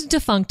behind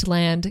Defunct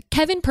Land,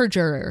 Kevin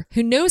Perjurer,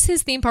 who knows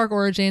his theme park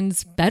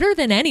origins better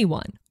than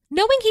anyone.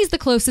 Knowing he's the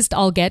closest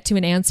I'll get to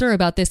an answer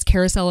about this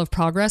Carousel of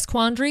Progress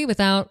quandary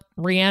without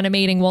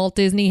reanimating Walt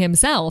Disney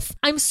himself,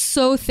 I'm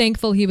so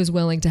thankful he was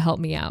willing to help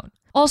me out.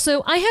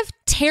 Also, I have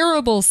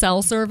terrible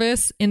cell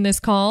service in this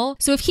call,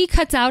 so if he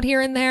cuts out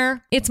here and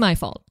there, it's my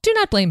fault. Do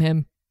not blame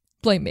him.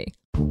 Blame me.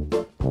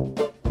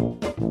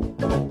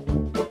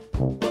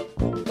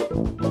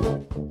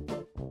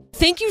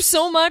 Thank you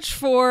so much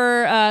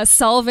for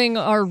solving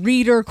our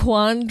reader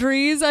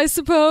quandaries, I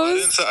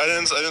suppose. I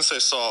didn't say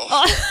solve.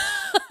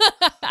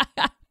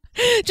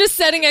 Just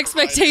setting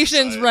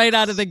expectations right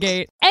out of the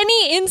gate.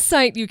 Any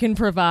insight you can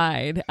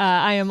provide,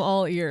 I am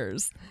all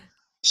ears.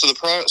 So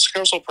the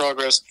Carousel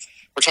Progress,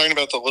 we're talking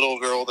about the little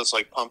girl that's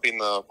like pumping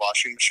the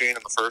washing machine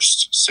in the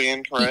first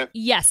scene, right?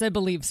 Yes, I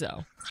believe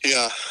so.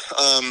 Yeah.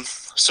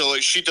 So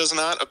like she does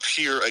not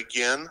appear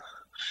again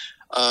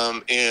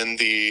in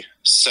the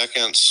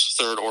second,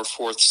 third, or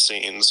fourth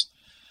scenes,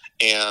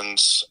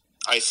 and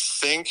I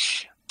think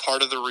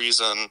part of the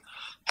reason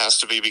has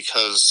to be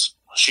because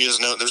there's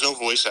no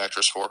voice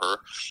actress for her.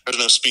 There's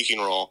no speaking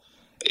role.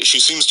 She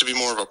seems to be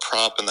more of a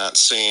prop in that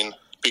scene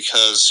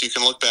because you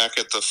can look back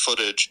at the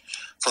footage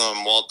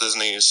from Walt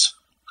Disney's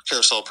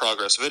Carousel of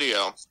Progress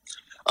video.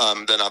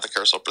 Not the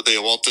Carousel, but the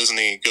Walt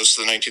Disney goes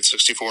to the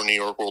 1964 New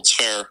York World's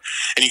Fair,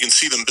 and you can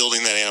see them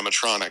building that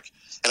animatronic.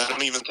 And I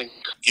don't even think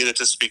get it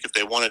to speak if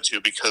they wanted to,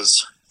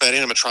 because that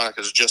animatronic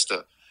is just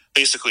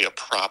basically a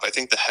prop. I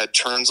think the head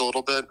turns a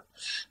little bit.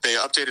 They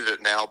updated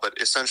it now, but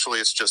essentially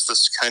it's just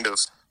this kind of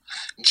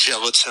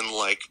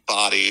gelatin-like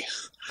body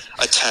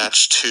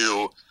attached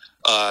to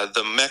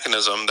the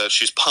mechanism that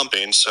she's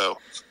pumping. So,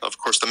 of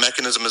course, the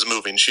mechanism is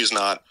moving. She's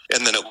not.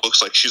 And then it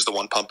looks like she's the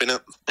one pumping it.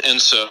 And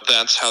so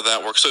that's how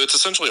that works. So it's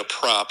essentially a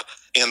prop.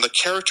 And the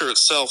character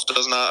itself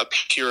does not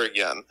appear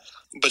again.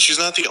 But she's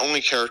not the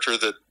only character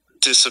that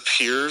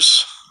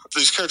disappears.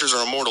 These characters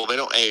are immortal. They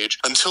don't age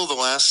until the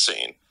last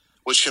scene,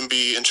 which can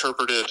be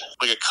interpreted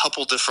like a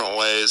couple different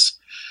ways.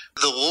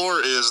 The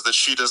lore is that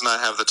she does not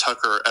have the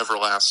Tucker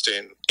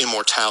everlasting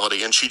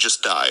immortality, and she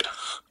just died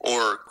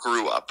or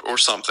grew up or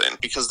something.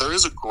 Because there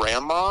is a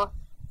grandma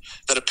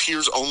that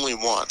appears only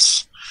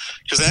once.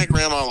 Because that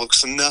grandma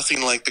looks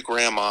nothing like the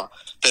grandma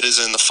that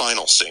is in the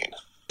final scene.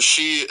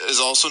 She is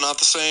also not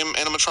the same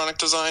animatronic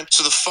design.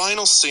 So the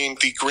final scene,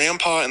 the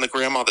grandpa and the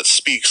grandma that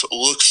speaks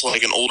looks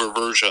like an older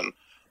version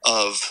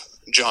of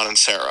John and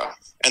Sarah.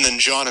 And then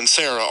John and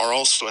Sarah are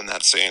also in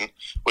that scene,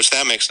 which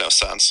that makes no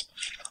sense.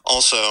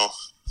 Also,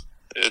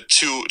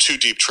 too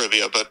deep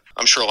trivia, but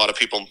I'm sure a lot of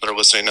people that are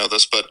listening know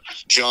this, but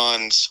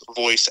John's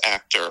voice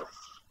actor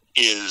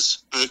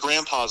the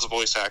grandpa's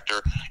voice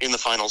actor in the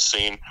final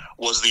scene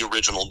was the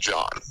original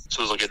John.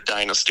 So it was like a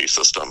dynasty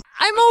system.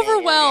 I'm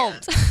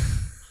overwhelmed.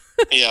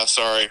 Yeah,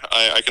 sorry.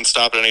 I can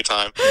stop at any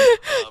time.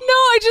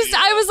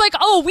 I was like,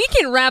 oh, we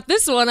can wrap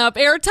this one up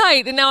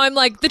airtight. And now I'm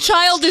like, the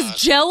child is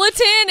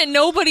gelatin and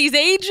nobody's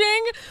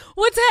aging?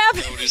 What's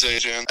happening? Nobody's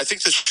aging. I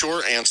think the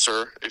short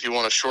answer, if you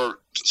want a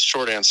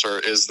short answer,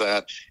 is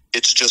that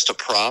it's just a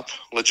prop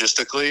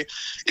logistically.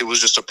 It was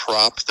just a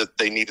prop that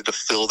they needed to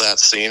fill that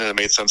scene, and it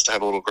made sense to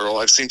have a little girl.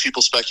 I've seen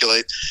people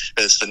speculate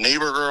that it's the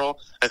neighbor girl.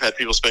 I've had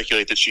people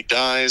speculate that she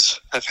dies.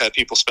 I've had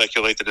people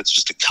speculate that it's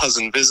just a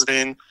cousin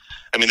visiting.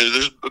 I mean,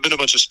 there's been a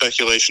bunch of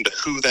speculation to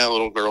who that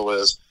little girl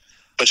is,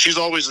 but she's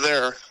always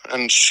there,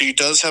 and she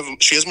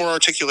has more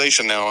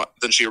articulation now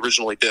than she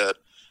originally did,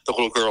 the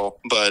little girl,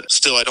 but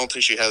still I don't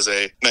think she has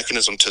a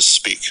mechanism to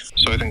speak.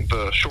 So I think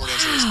the short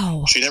answer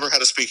is she never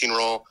had a speaking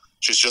role.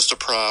 She's just a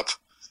prop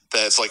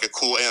that's like a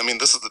cool, I mean,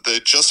 they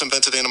just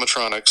invented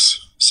animatronics,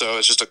 so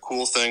it's just a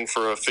cool thing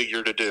for a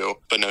figure to do.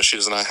 But no, she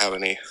does not have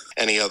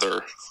any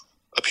other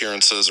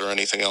appearances or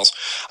anything else.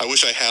 I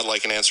wish I had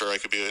like an answer I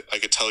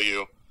could tell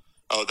you,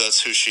 oh,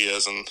 that's who she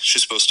is and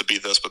she's supposed to be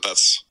this, but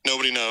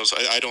nobody knows.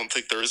 I don't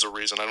think there is a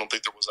reason. I don't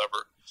think there was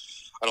ever.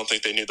 I don't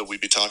think they knew that we'd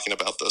be talking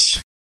about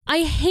this.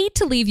 I hate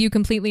to leave you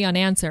completely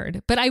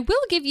unanswered, but I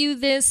will give you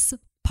this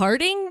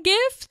parting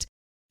gift.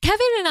 Kevin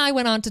and I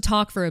went on to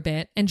talk for a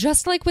bit, and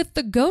just like with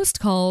the ghost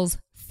calls,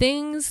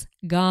 things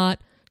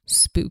got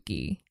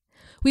spooky.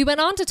 We went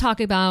on to talk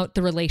about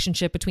the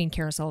relationship between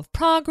Carousel of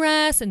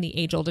Progress and the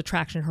age-old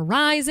attraction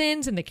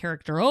Horizons and the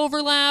character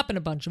overlap and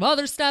a bunch of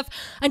other stuff,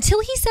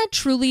 until he said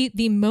truly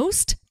the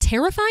most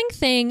terrifying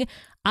thing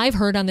I've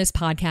heard on this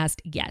podcast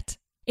yet.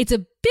 It's a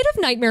bit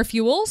of nightmare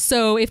fuel,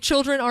 so if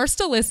children are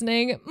still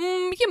listening,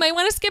 you might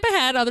want to skip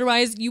ahead,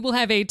 otherwise you will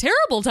have a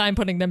terrible time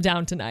putting them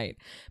down tonight.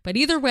 But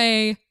either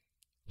way,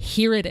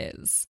 here it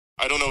is.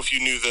 I don't know if you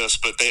knew this,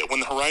 but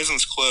when the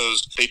Horizons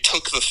closed, they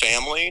took the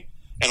family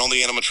and all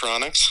the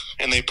animatronics,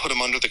 and they put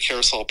them under the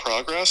Carousel of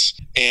Progress,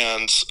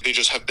 and they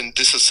just have been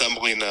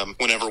disassembling them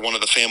whenever one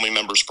of the family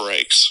members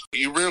breaks.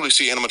 You rarely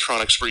see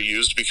animatronics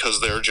reused because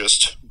they're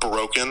just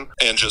broken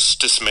and just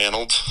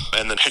dismantled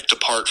and then picked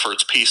apart for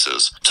its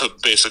pieces to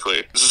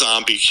basically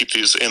keep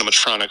these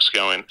animatronics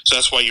going. So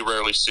that's why you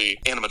rarely see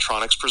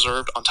animatronics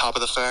preserved, on top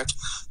of the fact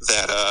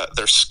that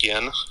their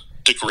skin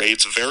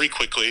degrades very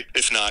quickly,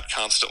 if not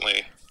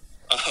constantly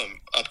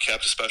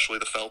upkept, especially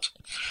the felt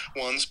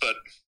ones. But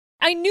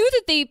I knew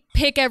that they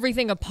pick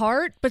everything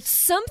apart, but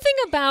something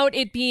about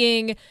it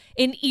being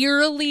an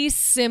eerily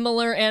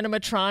similar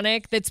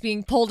animatronic that's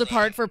being pulled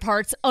apart for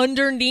parts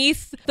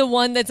underneath the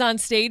one that's on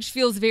stage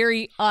feels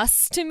very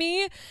Us to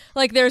me.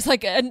 Like there's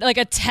like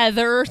a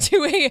tether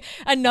to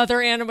another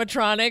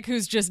animatronic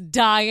who's just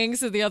dying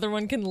so the other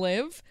one can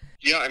live.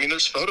 Yeah, I mean,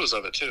 there's photos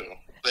of it too.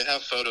 They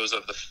have photos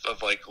of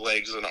like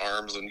legs and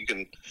arms, and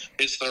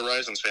it's the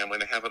Horizons family,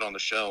 and they have it on the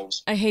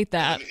shelves. I hate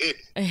that.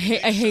 I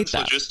hate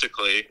that.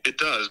 Logistically, it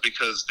does,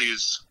 because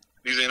these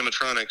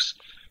animatronics,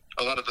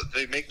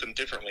 they make them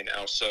differently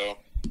now, so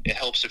it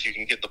helps if you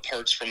can get the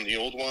parts from the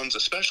old ones,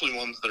 especially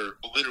ones that are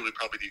literally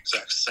probably the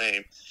exact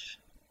same.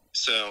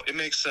 So it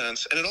makes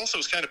sense, and it also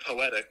is kind of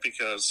poetic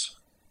because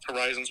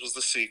Horizons was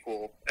the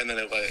sequel, and then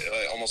it like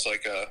almost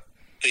like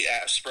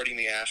spreading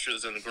the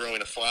ashes and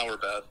growing a flower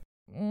bed.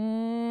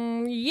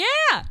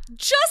 Yeah,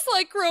 just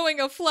like growing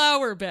a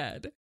flower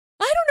bed.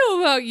 I don't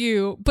know about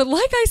you, but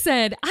like I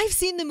said, I've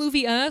seen the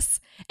movie Us,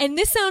 and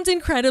this sounds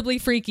incredibly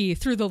freaky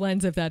through the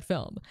lens of that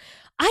film.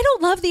 I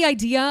don't love the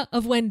idea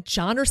of when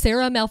John or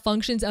Sarah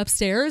malfunctions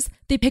upstairs,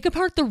 they pick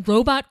apart the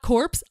robot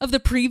corpse of the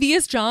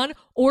previous John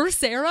or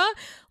Sarah.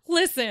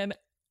 Listen,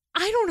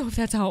 I don't know if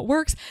that's how it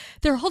works.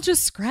 They're all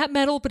just scrap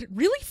metal, but it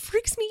really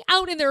freaks me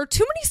out. And there are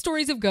too many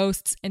stories of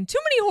ghosts and too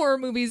many horror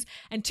movies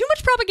and too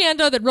much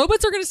propaganda that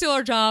robots are going to steal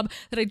our job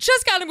that I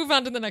just got to move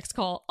on to the next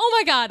call. Oh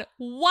my God,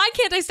 why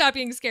can't I stop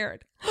being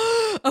scared?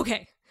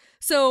 Okay,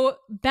 so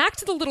back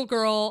to the little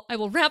girl. I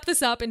will wrap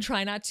this up and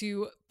try not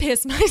to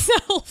piss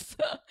myself.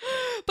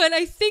 But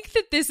I think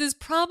that this is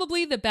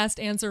probably the best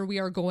answer we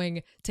are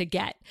going to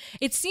get.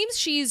 It seems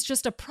she's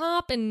just a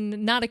prop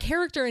and not a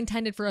character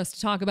intended for us to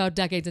talk about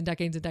decades and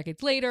decades and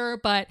decades later.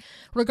 But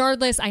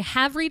regardless, I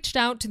have reached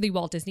out to the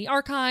Walt Disney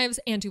Archives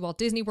and to Walt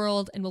Disney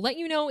World and will let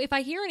you know if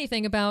I hear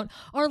anything about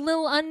our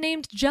little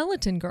unnamed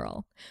gelatin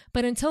girl.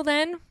 But until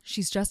then,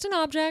 she's just an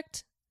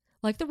object,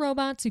 like the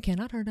robots who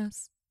cannot hurt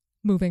us.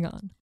 Moving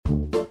on.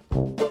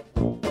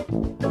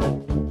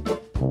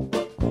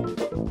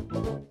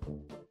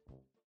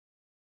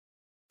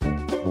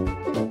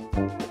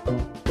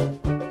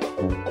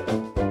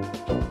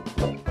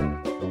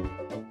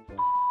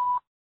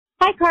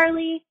 Hi,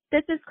 Carly.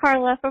 This is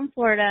Carla from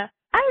Florida.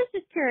 I was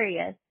just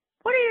curious.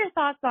 What are your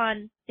thoughts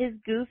on, is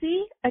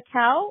Goofy a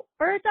cow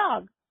or a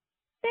dog?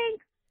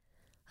 Thanks.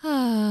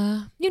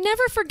 You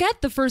never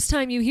forget the first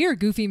time you hear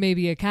Goofy may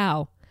be a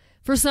cow.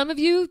 For some of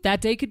you,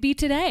 that day could be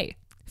today.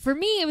 For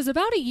me, it was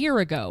about a year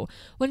ago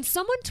when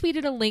someone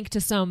tweeted a link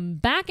to some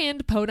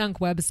back-end podunk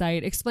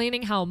website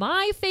explaining how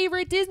my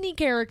favorite Disney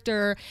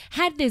character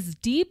had this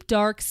deep,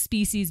 dark,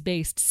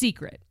 species-based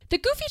secret. The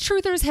Goofy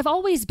truthers have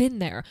always been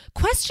there,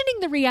 questioning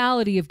the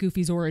reality of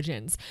Goofy's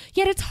origins,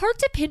 yet it's hard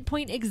to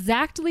pinpoint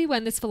exactly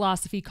when this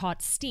philosophy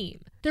caught steam.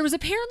 There was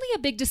apparently a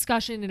big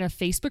discussion in a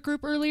Facebook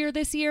group earlier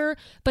this year,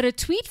 but a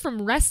tweet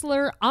from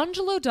wrestler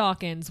Angelo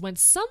Dawkins went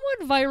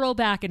somewhat viral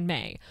back in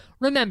May.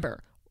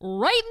 Remember,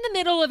 right in the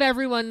middle of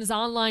everyone's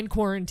online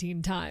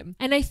quarantine time.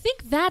 And I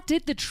think that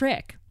did the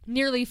trick.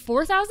 Nearly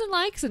 4,000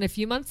 likes, and a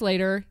few months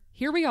later,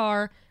 here we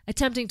are,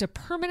 attempting to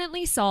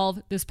permanently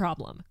solve this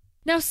problem.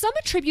 Now, some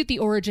attribute the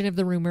origin of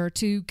the rumor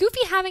to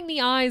Goofy having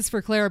the eyes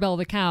for Clarabelle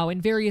the cow in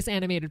various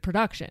animated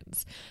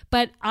productions.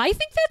 But I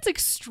think that's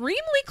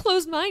extremely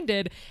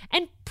closed-minded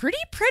and pretty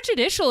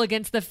prejudicial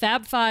against the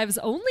Fab Five's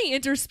only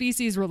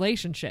interspecies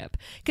relationship,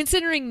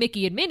 considering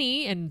Mickey and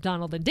Minnie and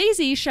Donald and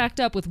Daisy shacked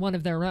up with one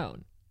of their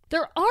own.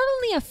 There are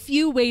only a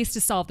few ways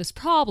to solve this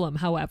problem,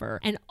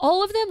 however, and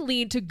all of them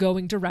lead to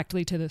going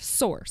directly to the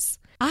source.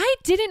 I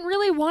didn't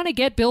really want to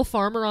get Bill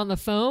Farmer on the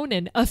phone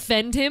and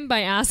offend him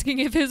by asking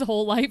if his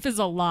whole life is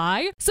a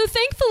lie, so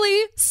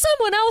thankfully,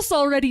 someone else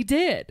already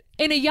did.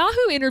 In a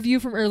Yahoo interview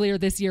from earlier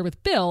this year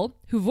with Bill,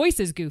 who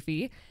voices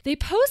Goofy, they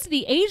posed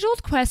the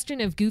age-old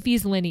question of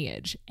Goofy's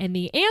lineage, and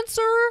the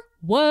answer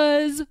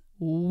was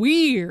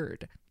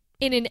weird.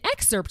 In an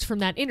excerpt from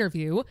that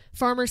interview,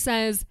 Farmer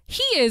says,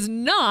 "He is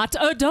not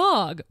a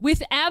dog,"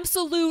 with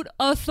absolute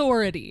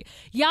authority.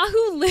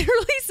 Yahoo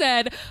literally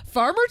said,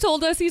 "Farmer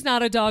told us he's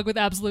not a dog with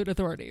absolute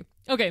authority."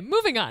 Okay,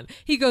 moving on.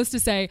 He goes to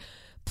say,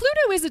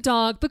 "Pluto is a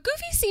dog, but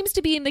Goofy seems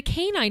to be in the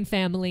canine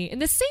family in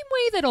the same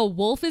way that a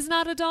wolf is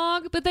not a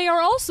dog, but they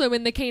are also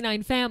in the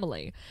canine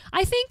family.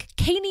 I think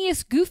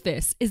Canis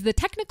goofus is the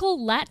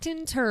technical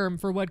Latin term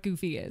for what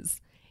Goofy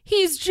is.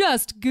 He's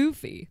just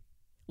Goofy."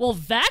 Well,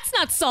 that's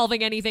not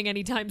solving anything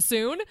anytime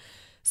soon.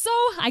 So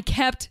I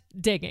kept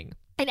digging.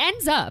 It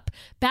ends up,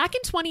 back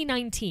in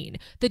 2019,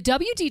 the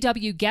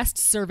WDW Guest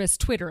Service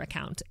Twitter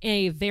account,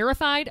 a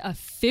verified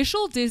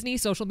official Disney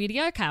social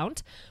media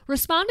account,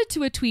 responded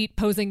to a tweet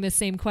posing this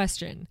same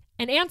question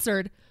and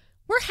answered,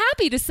 "We're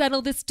happy to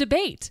settle this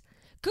debate.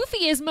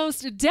 Goofy is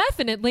most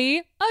definitely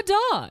a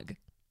dog."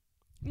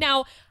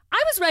 Now,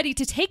 I was ready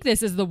to take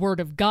this as the word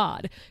of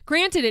God.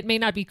 Granted, it may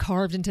not be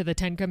carved into the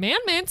Ten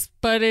Commandments,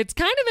 but it's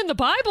kind of in the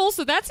Bible,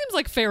 so that seems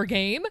like fair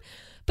game.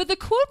 But the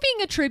quote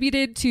being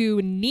attributed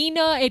to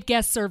Nina at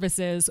Guest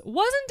Services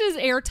wasn't as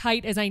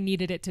airtight as I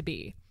needed it to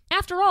be.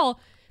 After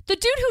all, the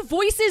dude who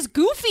voices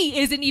Goofy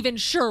isn't even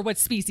sure what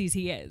species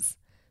he is.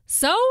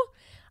 So,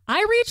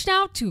 I reached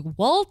out to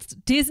Walt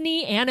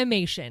Disney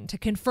Animation to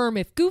confirm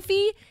if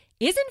Goofy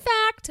is in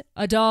fact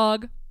a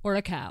dog or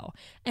a cow.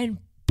 And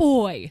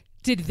boy,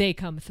 did they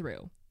come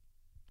through.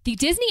 The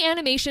Disney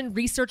Animation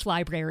Research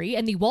Library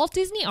and the Walt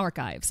Disney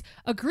Archives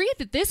agreed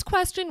that this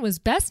question was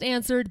best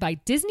answered by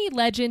Disney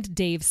legend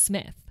Dave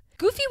Smith.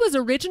 Goofy was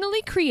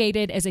originally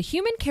created as a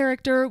human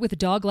character with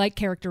dog-like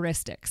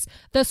characteristics,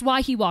 thus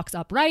why he walks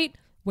upright,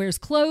 wears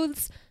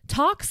clothes,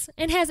 talks,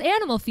 and has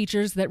animal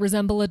features that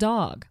resemble a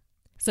dog.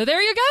 So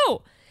there you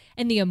go!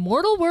 In the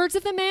immortal words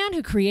of the man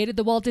who created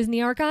the Walt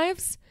Disney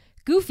Archives,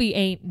 Goofy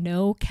ain't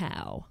no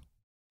cow.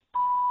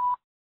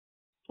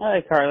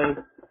 Hi, Carly.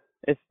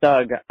 It's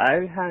Doug.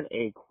 I had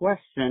a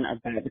question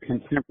about the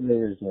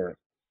Contemporary Resort.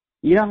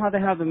 You know how they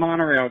have the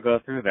monorail go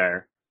through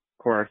there,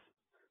 of course.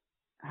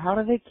 How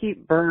do they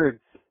keep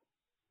birds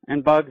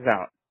and bugs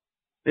out?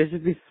 They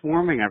should be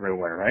swarming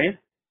everywhere, right?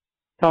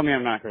 Tell me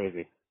I'm not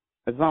crazy.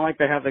 It's not like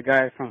they have the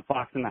guy from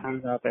Fox and the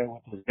Hound out there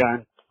with his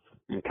gun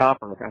and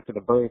copper after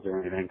the birds or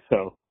anything.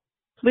 So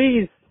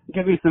please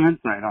give me some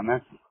insight on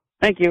this.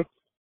 Thank you.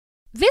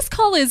 This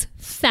call is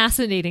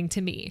fascinating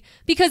to me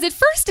because at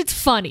first it's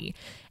funny,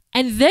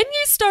 and then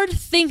you start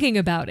thinking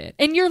about it,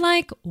 and you're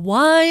like,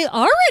 why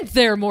aren't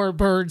there more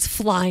birds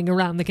flying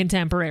around the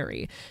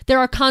Contemporary? There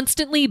are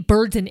constantly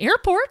birds in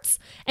airports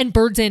and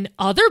birds in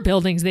other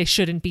buildings they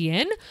shouldn't be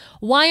in.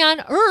 Why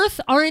on earth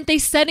aren't they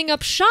setting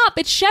up shop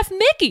at Chef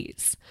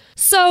Mickey's?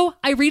 So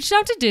I reached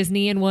out to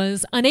Disney and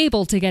was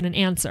unable to get an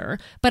answer,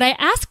 but I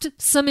asked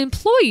some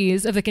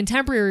employees of the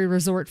Contemporary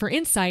Resort for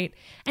insight,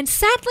 and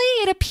sadly,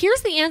 it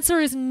appears the answer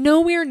is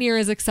nowhere near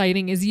as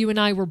exciting as you and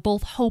I were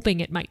both hoping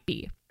it might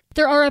be.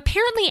 There are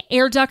apparently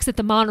air ducts at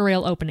the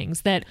monorail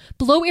openings that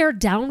blow air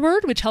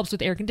downward, which helps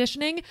with air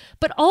conditioning,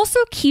 but also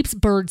keeps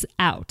birds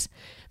out.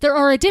 There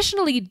are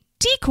additionally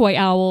decoy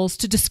owls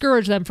to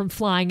discourage them from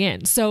flying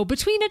in. So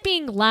between it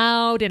being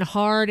loud and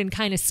hard and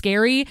kind of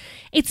scary,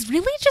 it's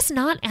really just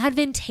not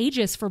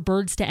advantageous for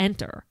birds to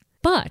enter.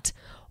 But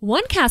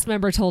one cast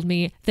member told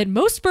me that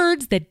most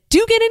birds that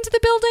do get into the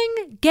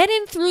building get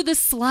in through the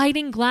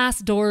sliding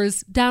glass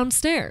doors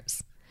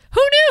downstairs.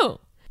 Who knew?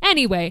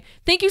 Anyway,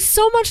 thank you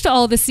so much to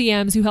all the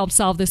CMs who helped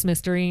solve this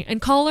mystery. And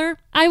caller,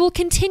 I will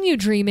continue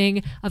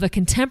dreaming of a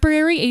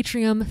contemporary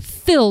atrium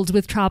filled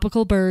with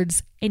tropical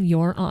birds in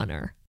your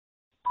honor.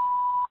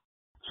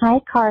 Hi,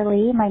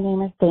 Carly. My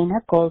name is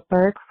Dana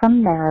Goldberg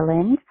from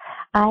Maryland.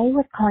 I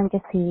was calling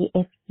to see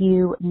if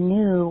you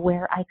knew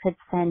where I could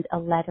send a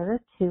letter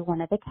to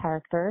one of the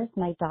characters.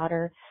 My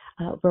daughter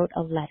wrote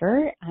a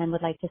letter and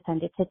would like to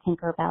send it to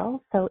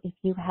Tinkerbell. So if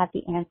you have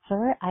the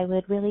answer, I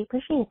would really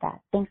appreciate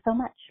that. Thanks so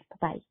much.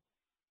 Bye-bye.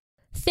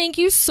 Thank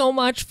you so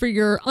much for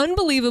your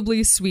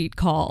unbelievably sweet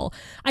call.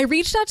 I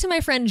reached out to my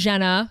friend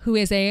Jenna, who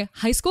is a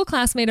high school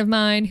classmate of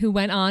mine who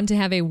went on to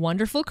have a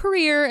wonderful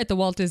career at the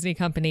Walt Disney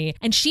Company,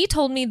 and she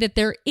told me that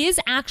there is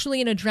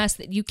actually an address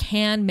that you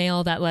can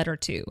mail that letter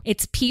to.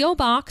 It's P.O.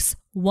 Box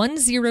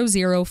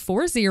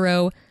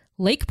 10040,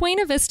 Lake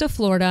Buena Vista,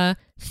 Florida,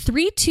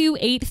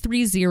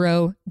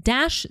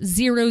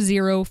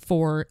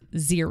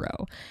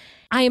 32830-0040.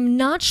 I am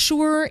not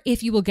sure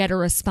if you will get a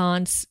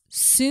response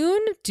soon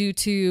due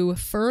to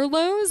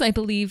furloughs. I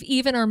believe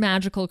even our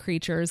magical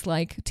creatures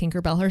like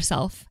Tinkerbell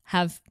herself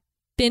have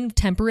been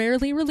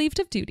temporarily relieved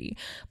of duty.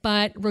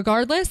 But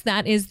regardless,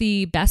 that is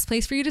the best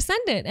place for you to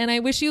send it. And I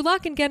wish you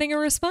luck in getting a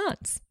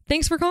response.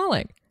 Thanks for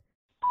calling.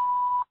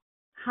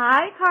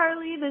 Hi,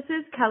 Carly. This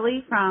is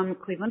Kelly from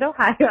Cleveland,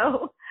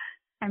 Ohio.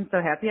 I'm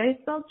so happy I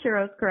spelled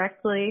churros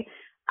correctly.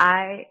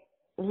 I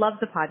love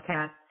the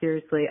podcast.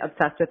 Seriously,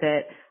 obsessed with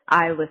it.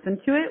 I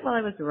listened to it while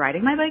I was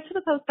riding my bike to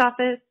the post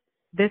office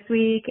this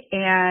week.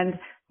 And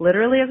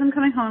literally as I'm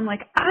coming home,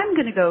 like, I'm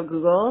going to go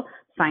Google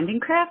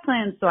Finding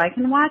Craftland so I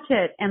can watch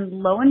it. And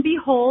lo and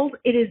behold,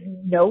 it is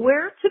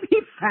nowhere to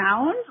be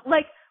found.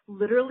 Like,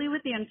 literally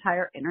with the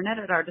entire internet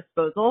at our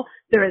disposal,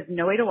 there is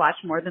no way to watch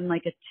more than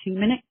like a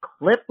 2-minute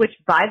clip, which,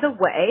 by the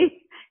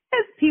way,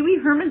 has Pee Wee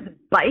Herman's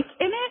bike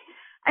in it.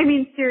 I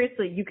mean,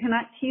 seriously, you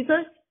cannot tease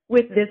us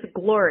with this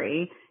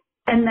glory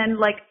and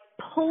then like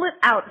pull it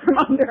out from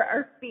under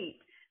our feet.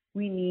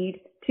 We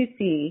need to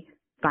see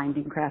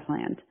Finding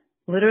Craftland.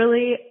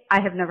 Literally, I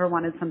have never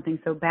wanted something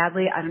so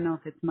badly. I don't know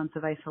if it's months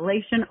of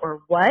isolation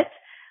or what,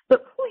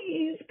 but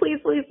please, please,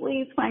 please,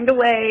 please find a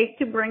way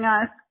to bring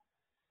us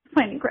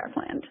Finding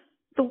Craftland.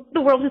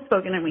 The world has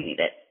spoken and we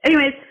need it.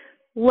 Anyways,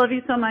 love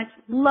you so much.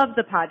 Love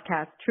the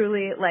podcast.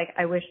 Truly, like,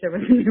 I wish there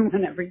was a new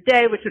one every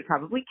day, which would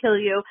probably kill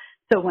you.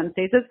 So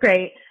Wednesdays is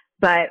great.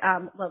 But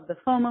love the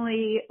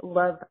family.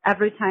 Love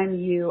every time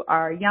you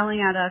are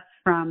yelling at us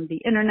from the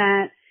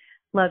internet.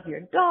 Love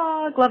your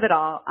dog. Love it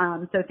all.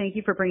 So thank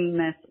you for bringing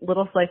this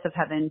little slice of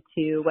heaven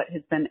to what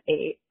has been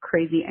a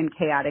crazy and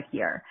chaotic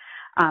year.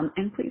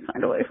 And please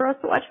find a way for us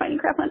to watch Finding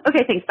Craftland.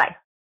 Okay, thanks. Bye.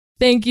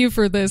 Thank you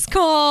for this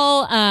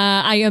call.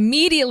 I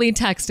immediately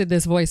texted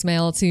this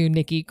voicemail to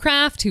Nikki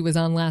Kraft, who was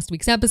on last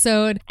week's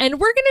episode, and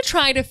we're going to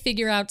try to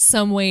figure out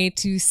some way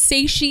to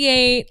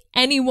satiate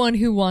anyone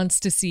who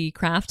wants to see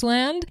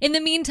Craftland. In the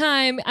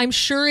meantime, I'm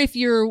sure if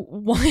you're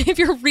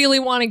really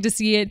wanting to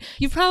see it,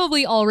 you've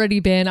probably already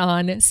been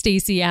on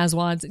Stacey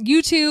Aswad's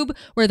YouTube,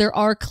 where there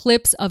are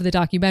clips of the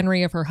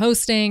documentary of her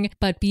hosting.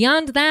 But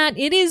beyond that,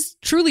 it is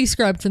truly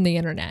scrubbed from the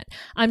internet.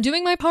 I'm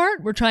doing my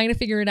part. We're trying to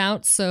figure it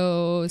out.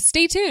 So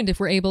stay tuned if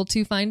we're able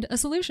to find a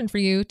solution for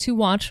you to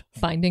watch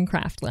Finding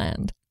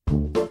Craftland.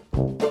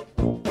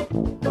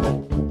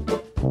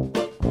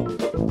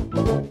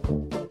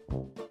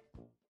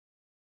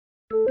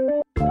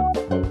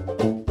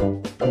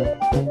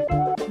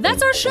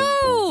 That's our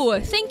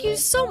show! Thank you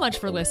so much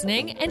for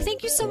listening, and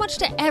thank you so much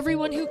to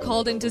everyone who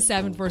called into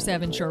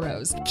 747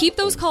 Churros. Keep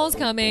those calls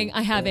coming.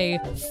 I have a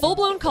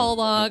full-blown call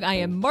log. I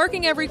am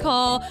marking every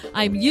call.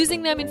 I'm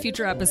using them in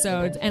future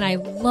episodes, and I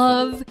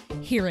love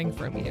hearing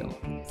from you.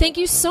 Thank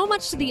you so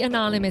much to the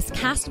anonymous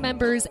cast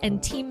members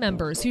and team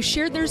members who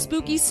shared their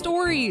spooky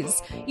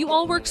stories. You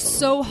all worked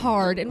so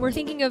hard, and we're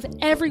thinking of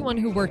everyone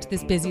who worked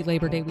this busy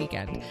Labor Day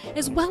weekend,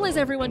 as well as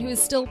everyone who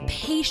is still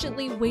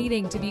patiently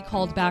waiting to be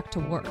called back to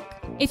work.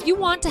 If you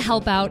want to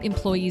help out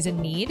employees in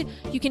need,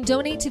 you can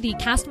donate to the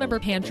Cast Member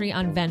Pantry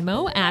on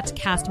Venmo at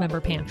Cast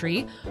Member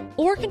Pantry,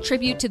 or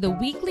contribute to the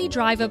weekly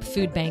drive-up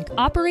food bank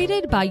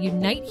operated by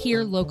Unite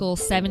Here Local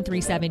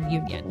 737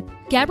 Union.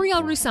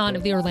 Gabrielle Roussan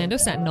of the Orlando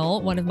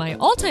Sentinel, one of my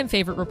all-time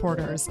favorite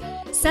reporters,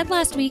 said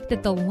last week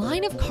that the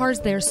line of cars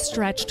there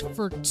stretched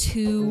for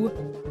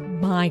 2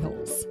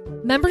 miles.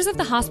 Members of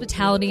the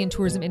hospitality and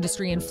tourism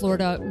industry in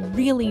Florida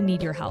really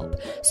need your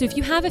help. So if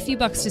you have a few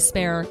bucks to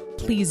spare,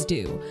 please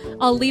do.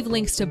 I'll leave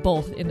links to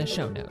both in the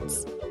show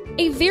notes.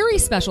 A very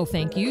special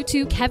thank you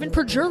to Kevin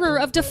Perjurer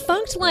of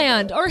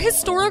Defunctland, our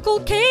historical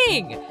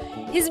king.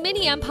 His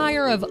mini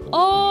empire of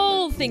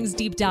all things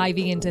deep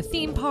diving into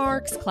theme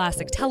parks,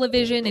 classic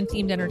television, and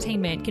themed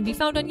entertainment can be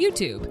found on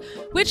YouTube,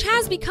 which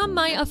has become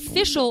my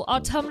official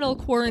autumnal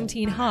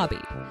quarantine hobby.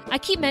 I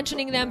keep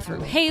mentioning them through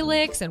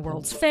Halix and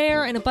World's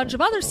Fair and a bunch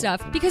of other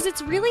stuff because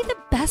it's really the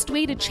best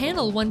way to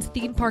channel one's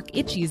theme park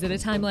itchies at a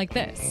time like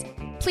this.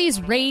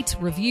 Please rate,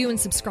 review, and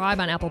subscribe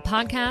on Apple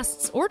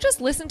Podcasts, or just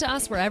listen to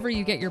us wherever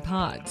you get your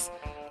pods.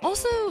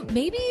 Also,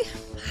 maybe,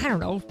 I don't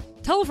know,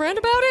 tell a friend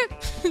about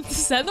it?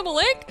 Send them a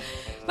link?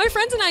 My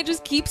friends and I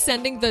just keep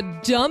sending the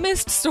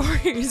dumbest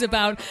stories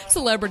about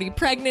celebrity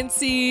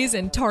pregnancies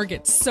and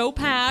Target soap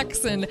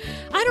hacks, and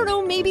I don't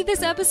know, maybe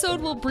this episode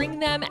will bring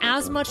them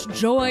as much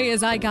joy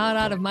as I got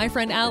out of my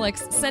friend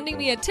Alex sending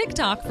me a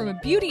TikTok from a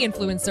beauty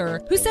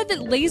influencer who said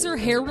that laser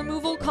hair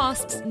removal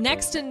costs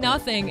next to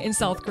nothing in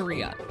South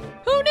Korea.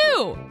 Who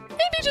knew?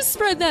 Maybe just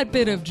spread that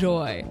bit of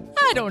joy.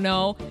 I don't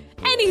know.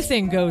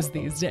 Anything goes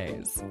these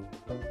days.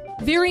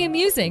 Very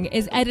Amusing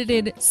is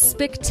edited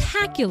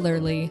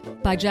spectacularly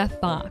by Jeff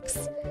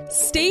Fox.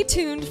 Stay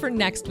tuned for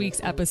next week's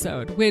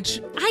episode,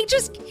 which I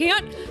just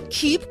can't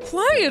keep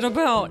quiet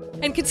about.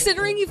 And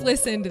considering you've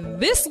listened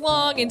this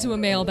long into a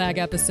mailbag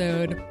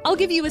episode, I'll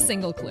give you a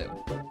single clue.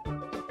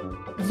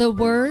 The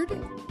word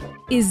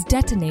is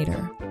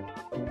detonator.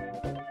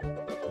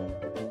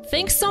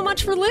 Thanks so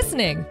much for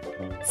listening.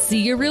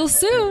 See you real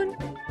soon.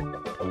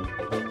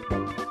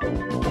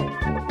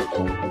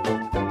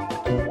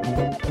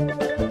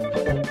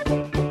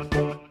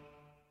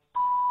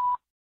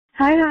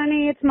 Hi,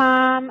 honey. It's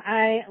Mom.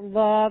 I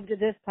loved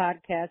this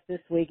podcast this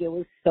week. It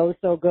was so,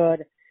 so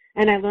good.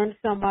 And I learned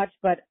so much,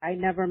 but I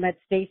never met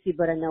Stacy,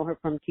 but I know her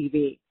from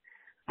TV.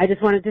 I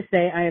just wanted to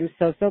say I am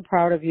so, so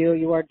proud of you.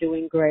 You are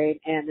doing great,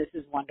 and this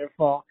is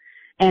wonderful.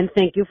 And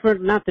thank you for,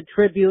 not the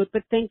tribute,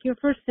 but thank you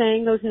for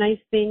saying those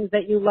nice things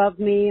that you love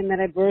me and that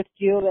I birthed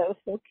you. That was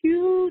so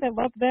cute. I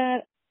love that.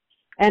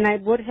 And I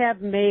would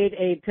have made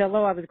a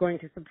pillow. I was going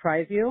to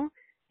surprise you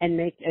and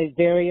make a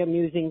very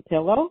amusing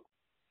pillow,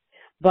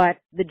 but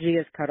the G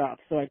is cut off,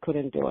 so I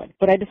couldn't do it.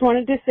 But I just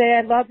wanted to say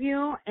I love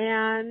you,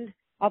 and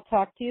I'll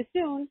talk to you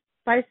soon.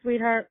 Bye,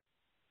 sweetheart.